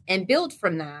do and build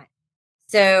from that.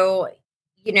 So,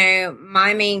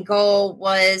 my main goal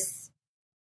was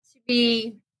to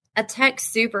be a tech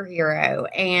superhero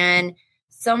and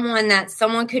someone that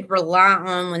someone could rely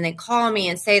on when they call me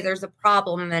and say there's a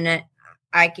problem, and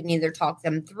I can either talk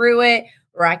them through it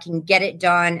or I can get it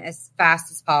done as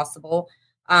fast as possible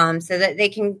so that they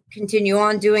can continue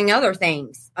on doing other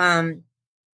things.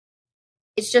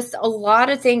 It's just a lot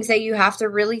of things that you have to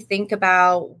really think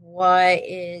about what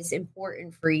is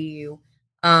important for you.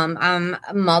 I'm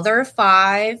a mother of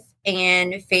 5,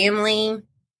 and family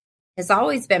has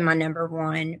always been my number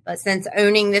one. But since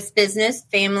owning this business,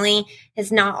 family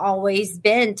has not always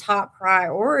been top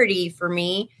priority for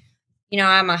me. I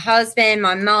have my husband,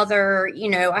 my mother,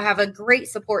 I have a great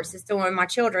support system with my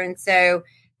children. So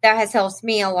that has helped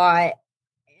me a lot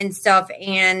and stuff.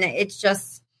 And it's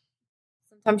just,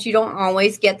 sometimes you don't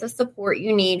always get the support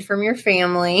you need from your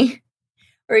family.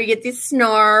 Or you get these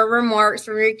snarl remarks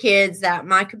from your kids that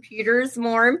my computer is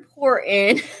more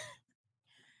important.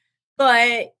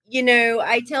 But,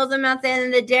 I tell them at the end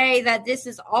of the day that this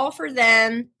is all for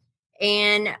them.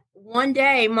 And one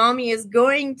day, mommy is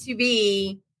going to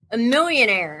be a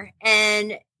millionaire.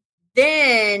 And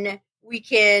then we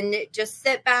can just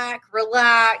sit back,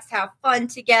 relax, have fun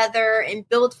together, and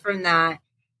build from that.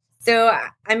 So,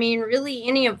 really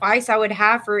any advice I would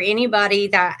have for anybody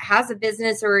that has a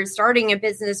business or is starting a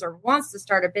business or wants to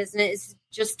start a business is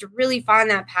just to really find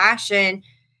that passion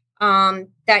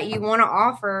that you want to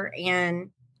offer and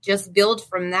just build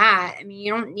from that.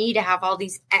 You don't need to have all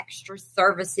these extra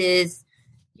services,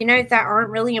 that aren't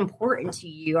really important to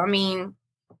you.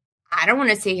 I don't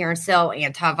want to sit here and sell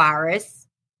antivirus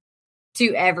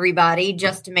to everybody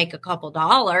just to make a couple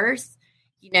dollars.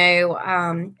 I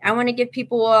want to give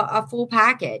people a full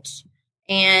package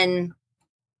and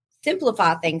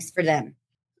simplify things for them.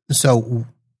 So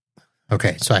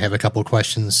I have a couple of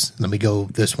questions. Let me go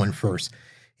this one first.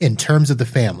 In terms of the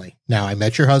family, now I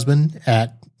met your husband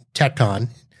at TechCon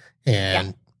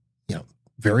and,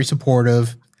 very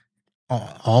supportive,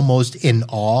 almost in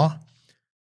awe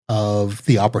of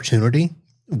the opportunity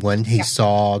when he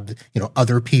saw,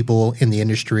 other people in the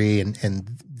industry and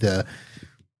the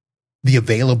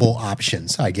available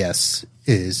options, I guess,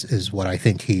 is what I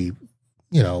think he,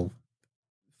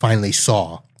 finally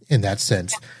saw in that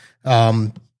sense.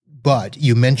 But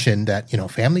you mentioned that,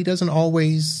 family doesn't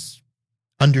always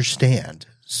understand.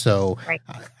 So right.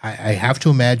 I have to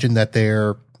imagine that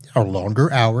there are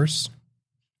longer hours.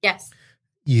 Yes.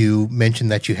 You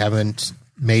mentioned that you haven't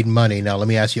made money. Now, let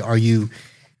me ask you,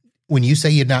 when you say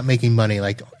you're not making money,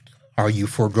 like, are you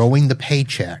foregoing the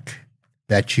paycheck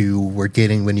that you were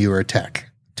getting when you were a tech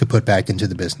to put back into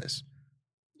the business?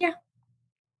 Yeah.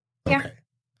 Yeah. Okay.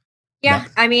 Yeah. No.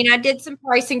 I mean, I did some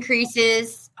price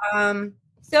increases. So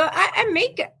I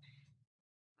make,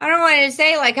 I don't want to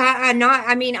say like I'm not,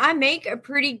 I mean, I make a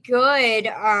pretty good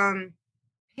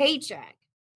paycheck,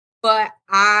 but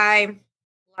I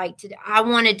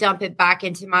want to dump it back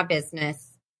into my business.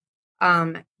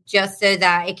 Just so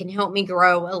that it can help me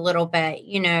grow a little bit.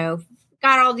 You know,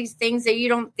 got all these things that you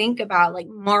don't think about, like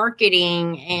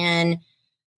marketing and,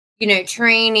 you know,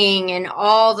 training and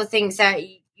all the things that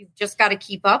you've just got to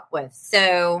keep up with.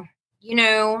 So, you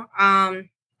know,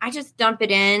 I just dump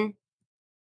it in.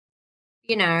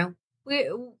 You know,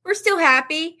 we're still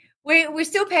happy. We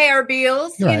still pay our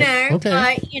bills, you Right. know, Okay.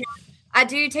 but, you know, I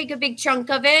do take a big chunk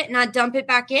of it and I dump it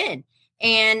back in.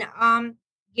 And,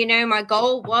 you know, my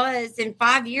goal was in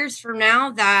 5 years from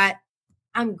now that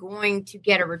I'm going to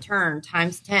get a return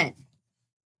times 10.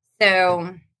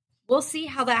 So we'll see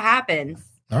how that happens.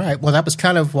 All right. Well, that was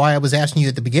kind of why I was asking you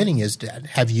at the beginning is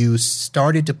have you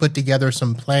started to put together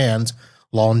some plans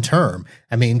long term?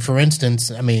 I mean, for instance,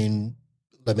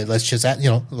 let's just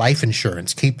add, life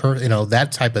insurance, keep her,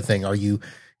 that type of thing. Are you,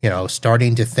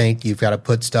 starting to think you've got to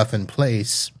put stuff in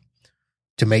place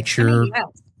to make sure? Yes.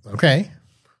 Okay.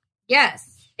 Yes.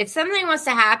 If something was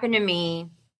to happen to me,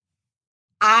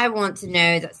 I want to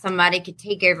know that somebody could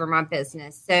take over my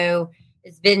business. So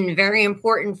it's been very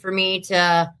important for me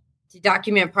to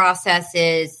document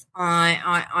processes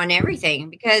on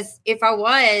everything, because if I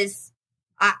was,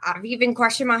 I've even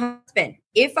questioned my husband.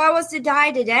 If I was to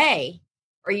die today,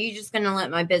 are you just going to let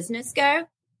my business go,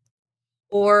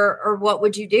 or what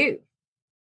would you do?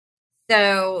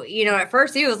 So, you know, at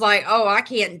first he was like, "Oh, I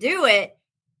can't do it,"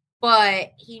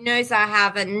 but he knows I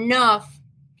have enough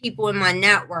people in my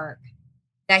network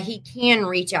that he can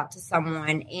reach out to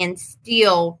someone and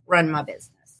still run my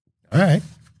business. All right.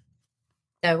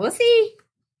 So we'll see.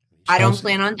 I don't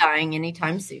plan on dying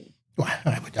anytime soon. Well,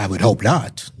 I would hope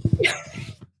not.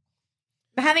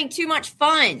 I'm having too much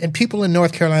fun. And people in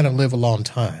North Carolina live a long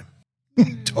time,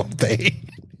 don't they?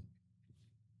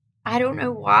 I don't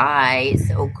know why it's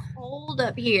so cold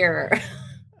up here.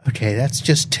 Okay, that's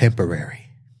just temporary.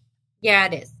 Yeah,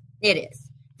 it is. It is.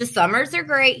 The summers are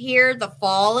great here. The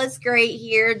fall is great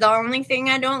here. The only thing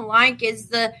I don't like is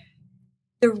the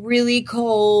really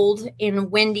cold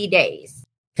and windy days.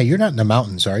 Hey, you're not in the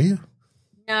mountains, are you?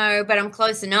 No, but I'm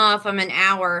close enough. I'm an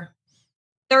hour,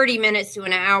 30 minutes to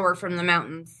an hour from the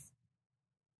mountains.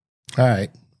 All right.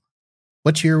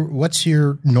 What's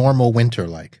your normal winter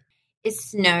like? It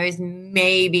snows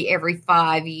maybe every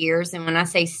 5 years. And when I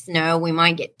say snow, we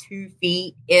might get 2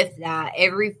 feet, if that,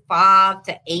 every 5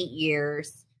 to 8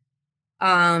 years.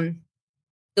 The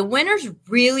winters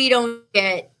really don't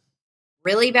get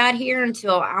really bad here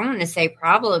until, I want to say,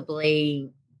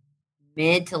 probably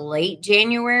mid to late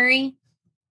January.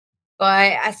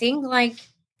 But I think like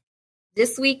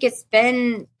this week it's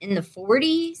been in the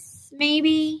 40s,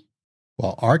 maybe.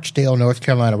 Well, Archdale, North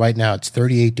Carolina, right now it's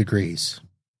 38 degrees.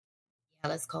 Yeah,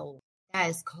 that's cold. That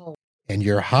is cold. And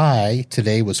your high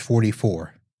today was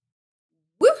 44.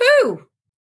 Woohoo!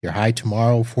 Your high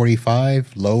tomorrow,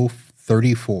 45, low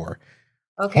 34.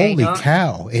 Okay. Holy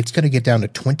cow. It's going to get down to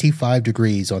 25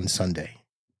 degrees on Sunday.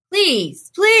 Please,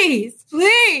 please,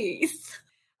 please.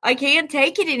 I can't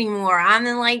take it anymore. I'm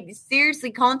like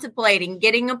seriously contemplating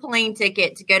getting a plane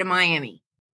ticket to go to Miami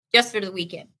just for the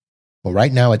weekend. Well,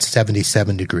 right now it's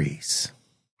 77 degrees.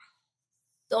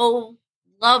 So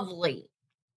lovely.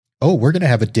 Oh, we're going to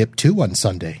have a dip too on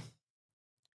Sunday.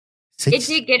 It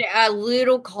did get a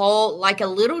little cold, like a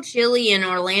little chilly in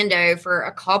Orlando for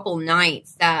a couple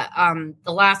nights. That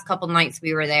the last couple nights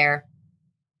we were there,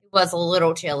 it was a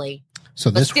little chilly.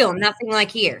 But still nothing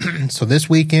like here. So this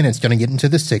weekend it's going to get into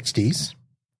the 60s.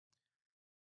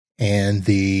 And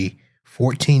the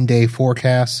 14-day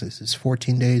forecast, this is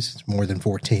 14 days, it's more than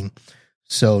 14.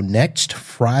 So next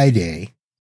Friday,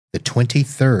 the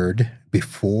 23rd,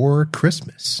 before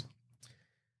Christmas,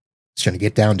 it's going to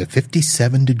get down to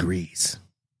 57 degrees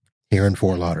here in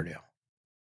Fort Lauderdale.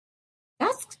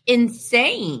 That's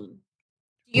insane.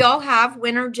 Do y'all have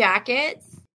winter jackets?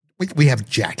 We have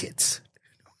jackets.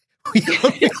 We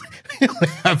don't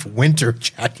have winter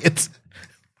jackets.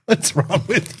 What's wrong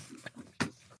with you?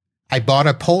 I bought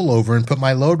a pullover and put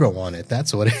my logo on it.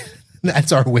 That's what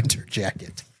that's our winter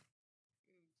jacket.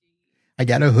 I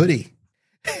got a hoodie.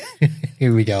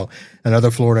 Here we go.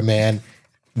 Another Florida man.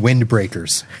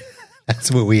 Windbreakers.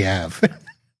 That's what we have.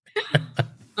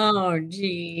 Oh,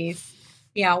 geez.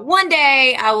 Yeah, one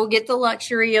day I will get the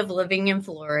luxury of living in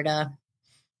Florida.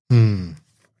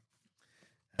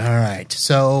 All right.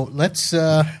 So let's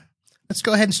go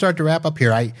ahead and start to wrap up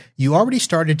here. You already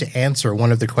started to answer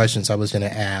one of the questions I was going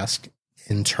to ask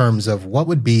in terms of what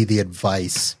would be the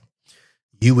advice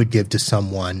you would give to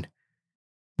someone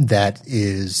that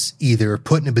is either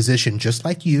put in a position just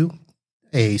like you,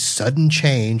 a sudden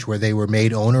change where they were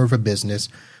made owner of a business,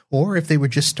 or if they were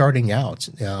just starting out,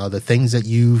 the things that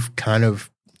you've kind of,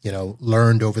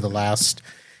 learned over the last,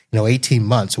 18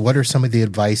 months. What are some of the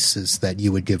advices that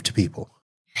you would give to people?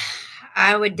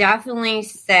 I would definitely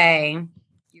say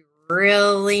you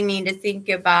really need to think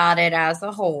about it as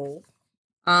a whole.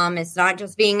 It's not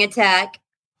just being a tech,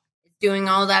 it's doing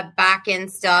all that back end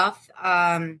stuff,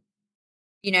 paying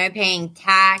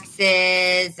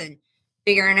taxes and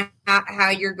figuring out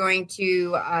how you're going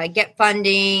to get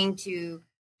funding to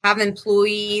have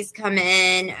employees come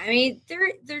in. I mean,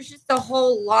 there's just a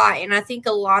whole lot. And I think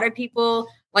a lot of people,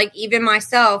 like even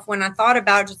myself, when I thought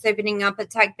about just opening up a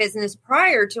tech business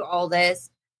prior to all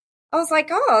this, I was like,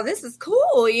 oh, this is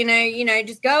cool.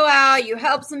 Just go out, you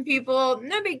help some people,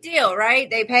 no big deal, right?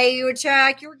 They pay you a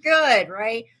check, you're good,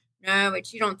 right? No,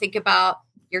 but you don't think about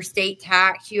your state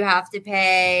tax you have to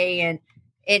pay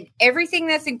and everything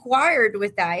that's inquired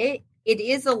with that. It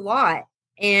is a lot.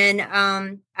 And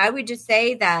I would just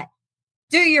say that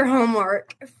do your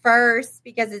homework first,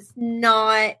 because it's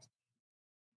not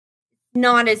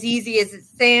as easy as it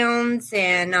sounds.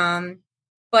 And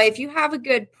but if you have a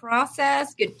good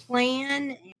process, good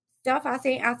plan and stuff, I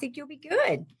think you'll be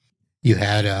good. You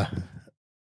had a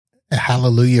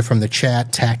hallelujah from the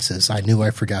chat. Taxes. I knew I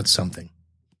forgot something.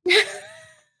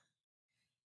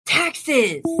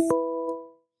 Taxes.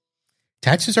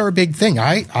 Taxes are a big thing.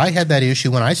 I had that issue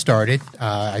when I started.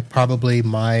 Probably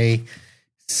my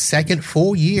second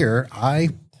full year, I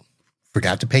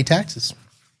forgot to pay taxes.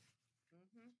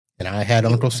 And I had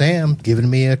Uncle Sam giving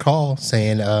me a call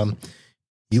saying,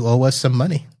 you owe us some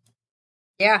money.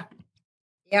 Yeah.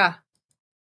 Yeah.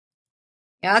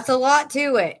 Yeah, that's a lot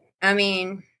to it. I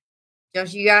mean,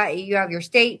 just you have your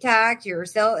state tax, your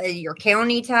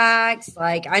county tax.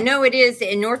 Like, I know it is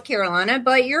in North Carolina,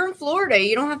 but you're in Florida.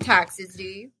 You don't have taxes, do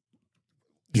you?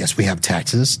 Yes, we have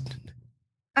taxes.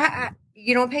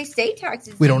 You don't pay state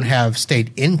taxes. We don't have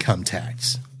state income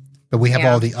tax, but we have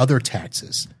all the other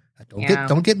taxes.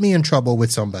 Don't get me in trouble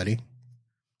with somebody.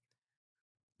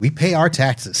 We pay our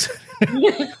taxes.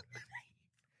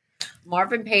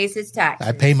 Marvin pays his taxes.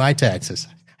 I pay my taxes.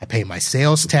 I pay my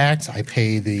sales tax. I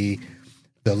pay the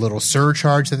little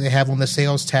surcharge that they have on the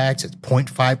sales tax. It's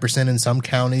 0.5% in some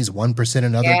counties, 1%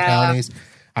 in other counties.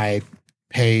 I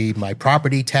pay my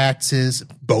property taxes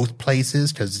both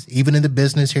places, because even in the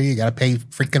business here, you got to pay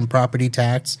freaking property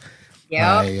tax.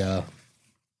 Yeah.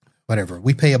 Whatever.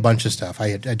 We pay a bunch of stuff.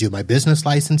 I do my business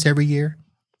license every year.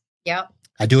 Yep.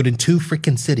 I do it in 2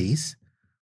 freaking cities.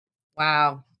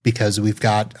 Wow. Because we've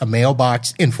got a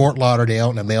mailbox in Fort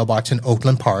Lauderdale and a mailbox in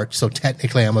Oakland Park. So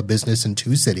technically I'm a business in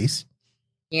 2 cities.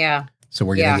 Yeah. So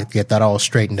we're going to get that all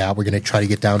straightened out. We're going to try to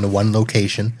get down to 1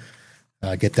 location,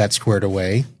 get that squared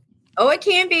away. Oh, it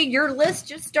can be. Your list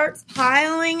just starts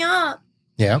piling up.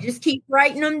 Yeah. You just keep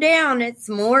writing them down. It's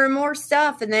more and more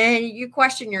stuff. And then you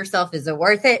question yourself, is it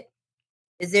worth it?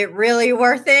 Is it really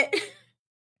worth it?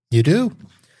 You do.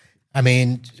 I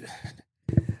mean,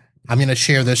 I'm going to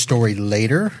share this story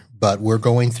later, but we're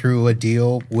going through a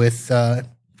deal with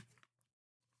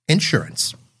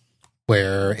insurance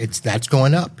where that's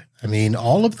going up. I mean,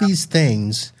 all of these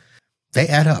things, they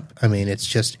add up. I mean, it's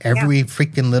just every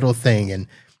freaking little thing. And,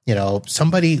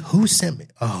 somebody who sent me,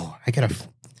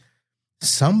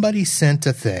 somebody sent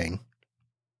a thing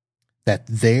that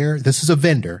this is a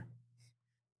vendor,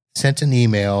 sent an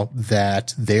email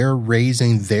that they're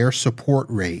raising their support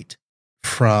rate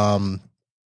from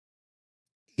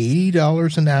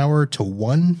 $80 an hour to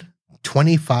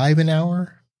 $125 an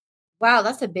hour. Wow,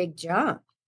 that's a big jump.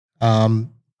 I'll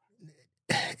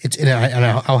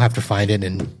have to find it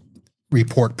and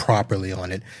report properly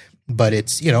on it. But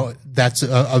it's, that's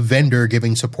a vendor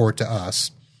giving support to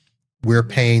us. We're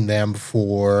paying them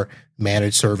for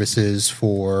managed services,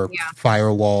 for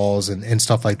firewalls and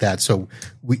stuff like that. So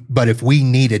but if we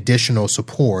need additional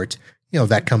support,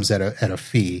 that comes at a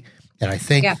fee. And I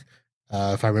think,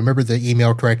 if I remember the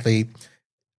email correctly,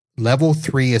 level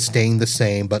 3 is staying the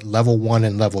same, but level 1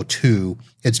 and level 2,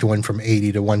 it's going from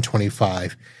 80 to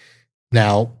 125.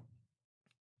 Now,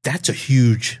 that's a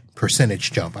huge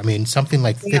percentage jump. I mean, something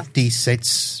like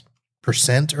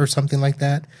 56% or something like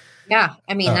that. Yeah,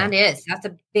 I mean, that's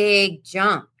a big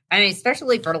jump. I mean,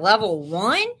 especially for level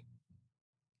 1.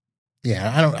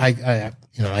 Yeah, I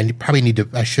probably need to.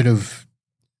 I should have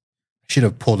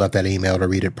pulled up that email to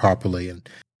read it properly. And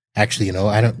actually,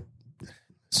 I don't.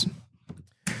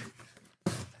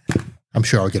 I'm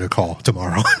sure I'll get a call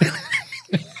tomorrow.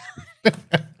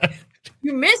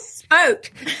 You misspoke.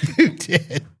 Coke. You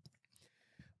did.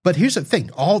 But here's the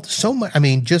thing.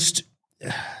 Just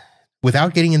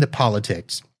without getting into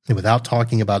politics and without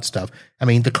talking about stuff,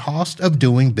 the cost of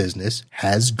doing business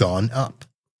has gone up.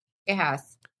 It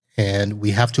has. And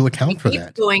we have to account for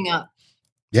that. Going up.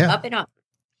 Yeah. Up and up.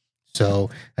 So,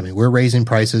 we're raising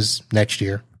prices next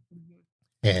year.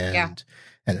 And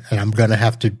I'm going to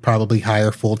have to probably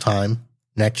hire full-time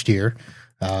next year.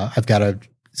 I've got a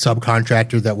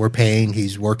subcontractor that we're paying.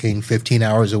 He's working 15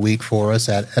 hours a week for us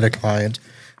at a client.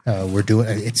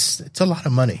 It's a lot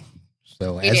of money.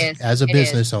 So as a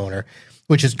business owner,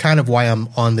 which is kind of why I'm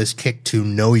on this kick to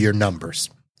know your numbers,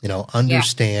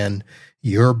 understand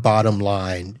your bottom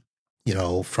line,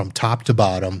 from top to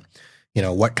bottom,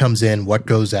 what comes in, what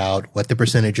goes out, what the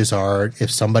percentages are.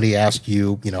 If somebody asks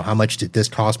you, how much did this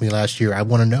cost me last year? I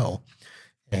want to know.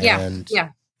 And,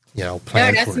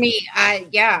 plan that's me.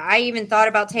 I even thought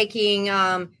about taking,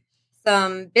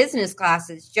 some business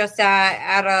classes just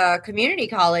at a community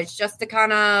college just to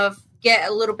kind of get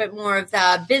a little bit more of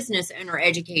the business owner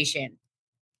education.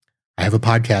 I have a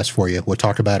podcast for you. We'll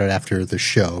talk about it after the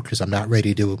show because I'm not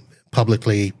ready to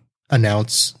publicly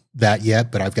announce that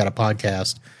yet, but I've got a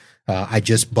podcast. I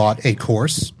just bought a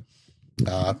course,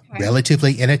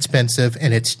 relatively inexpensive,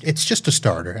 and it's just a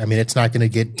starter. It's not going to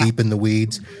get deep in the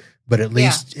weeds, but at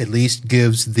least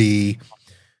gives the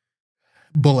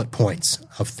bullet points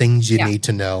of things you need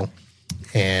to know.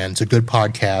 And it's a good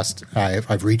podcast.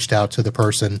 I've reached out to the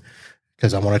person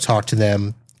because I want to talk to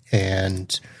them,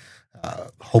 and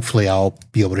hopefully I'll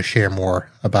be able to share more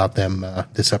about them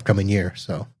this upcoming year.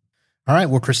 So, all right.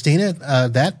 Well, Christina,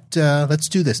 let's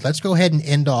do this. Let's go ahead and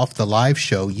end off the live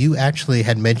show. You actually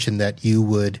had mentioned that you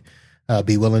would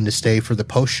be willing to stay for the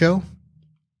post show.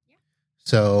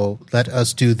 So let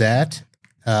us do that.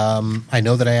 I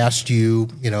know that I asked you,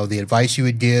 the advice you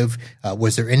would give.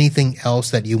 Was there anything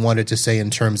else that you wanted to say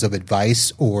in terms of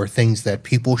advice or things that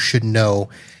people should know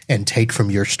and take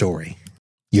from your story,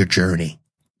 your journey?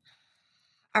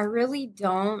 I really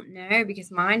don't know because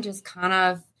mine just kind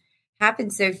of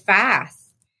happened so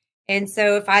fast. And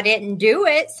so if I didn't do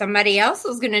it, somebody else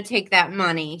was going to take that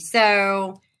money.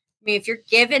 So, if you're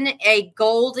given a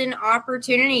golden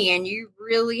opportunity and you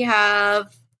really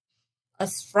have a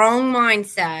strong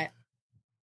mindset,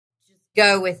 just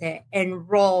go with it and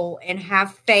roll and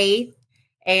have faith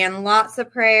and lots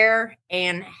of prayer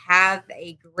and have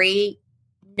a great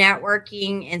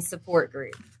networking and support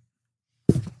group.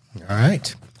 All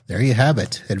right. There you have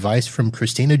it. Advice from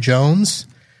Christina Jones,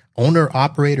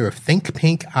 owner-operator of Think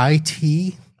Pink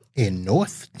IT in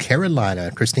North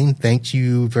Carolina. Christine, thank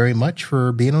you very much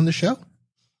for being on the show.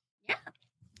 Yeah.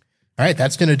 All right,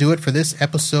 that's going to do it for this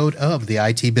episode of the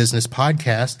IT Business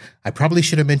Podcast. I probably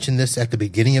should have mentioned this at the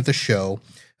beginning of the show.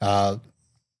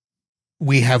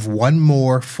 We have one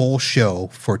more full show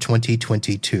for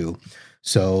 2022.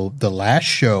 So the last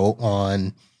show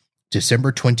on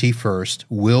December 21st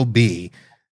will be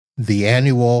the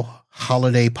annual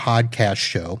holiday podcast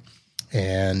show.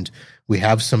 And we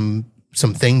have some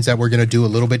things that we're going to do a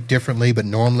little bit differently, but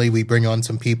normally we bring on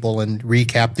some people and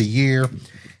recap the year.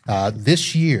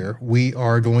 This year, we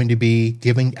are going to be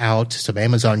giving out some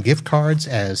Amazon gift cards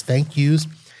as thank yous.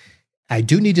 I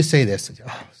do need to say this.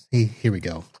 Here we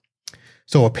go.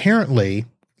 So apparently,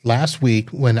 last week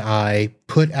when I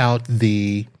put out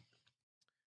the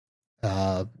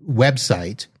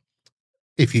website,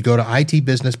 if you go to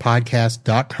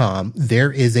itbusinesspodcast.com,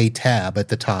 there is a tab at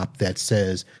the top that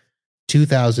says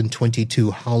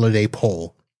 2022 holiday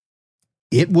poll.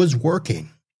 It was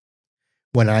working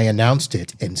when I announced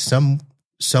it, and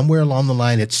somewhere along the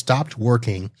line it stopped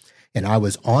working, and I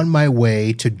was on my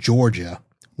way to Georgia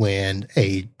when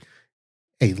a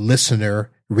listener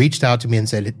reached out to me and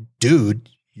said, "Dude,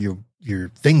 your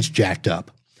thing's jacked up."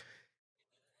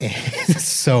 And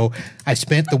so I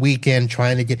spent the weekend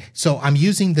trying to so I'm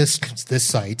using this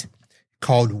site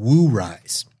called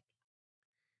WooRise.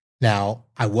 Now,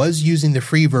 I was using the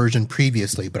free version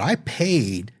previously, but I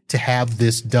paid to have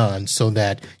this done so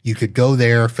that you could go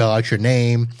there, fill out your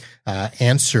name,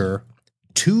 answer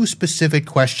 2 specific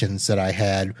questions that I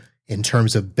had in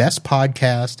terms of best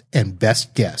podcast and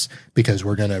best guest, because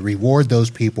we're going to reward those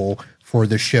people for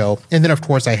the show. And then, of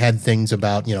course, I had things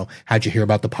about, how'd you hear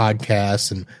about the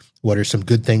podcast and what are some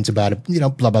good things about it,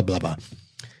 blah, blah, blah, blah.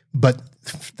 But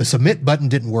the submit button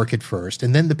didn't work at first,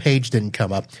 and then the page didn't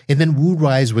come up, and then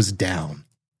WooRise was down.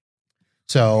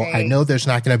 So I know there's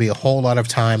not going to be a whole lot of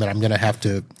time, and I'm going to have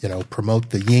to, promote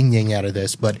the yin-yang out of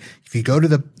this. But if you go to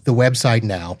the website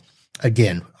now,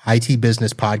 again,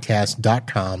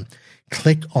 itbusinesspodcast.com,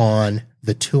 click on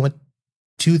the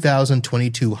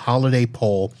 2022 holiday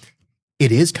poll.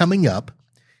 It is coming up,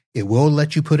 It will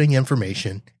let you put in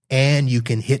information, and you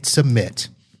can hit submit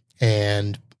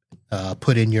and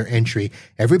put in your entry.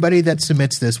 Everybody that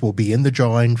submits this will be in the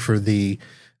drawing for the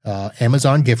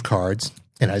Amazon gift cards.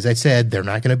 And as I said, they're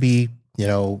not going to be,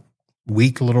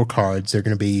 weak little cards. They're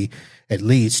going to be at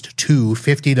least two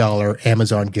 $50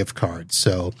 Amazon gift cards.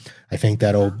 So I think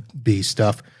that'll be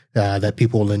stuff that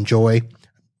people will enjoy.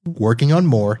 Working on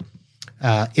more.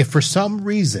 If for some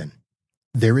reason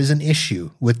there is an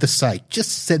issue with the site,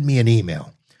 just send me an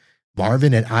email.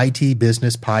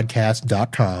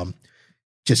 Marvin@itbusinesspodcast.com.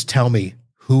 Just tell me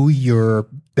who your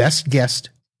best guest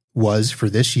was for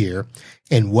this year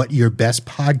and what your best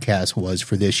podcast was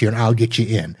for this year, and I'll get you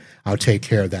in. I'll take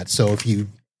care of that. So if you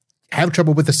have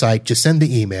trouble with the site, just send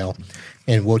the email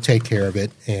and we'll take care of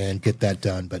it and get that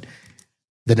done. But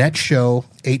the next show,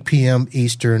 8 p.m.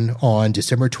 Eastern on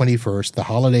December 21st, the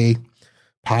holiday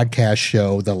podcast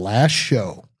show, the last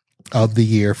show of the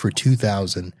year for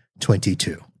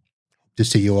 2022. To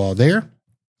see you all there.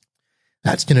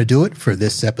 That's going to do it for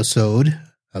this episode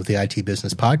of the IT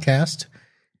Business Podcast.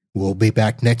 We'll be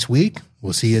back next week.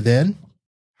 We'll see you then.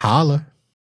 Holla.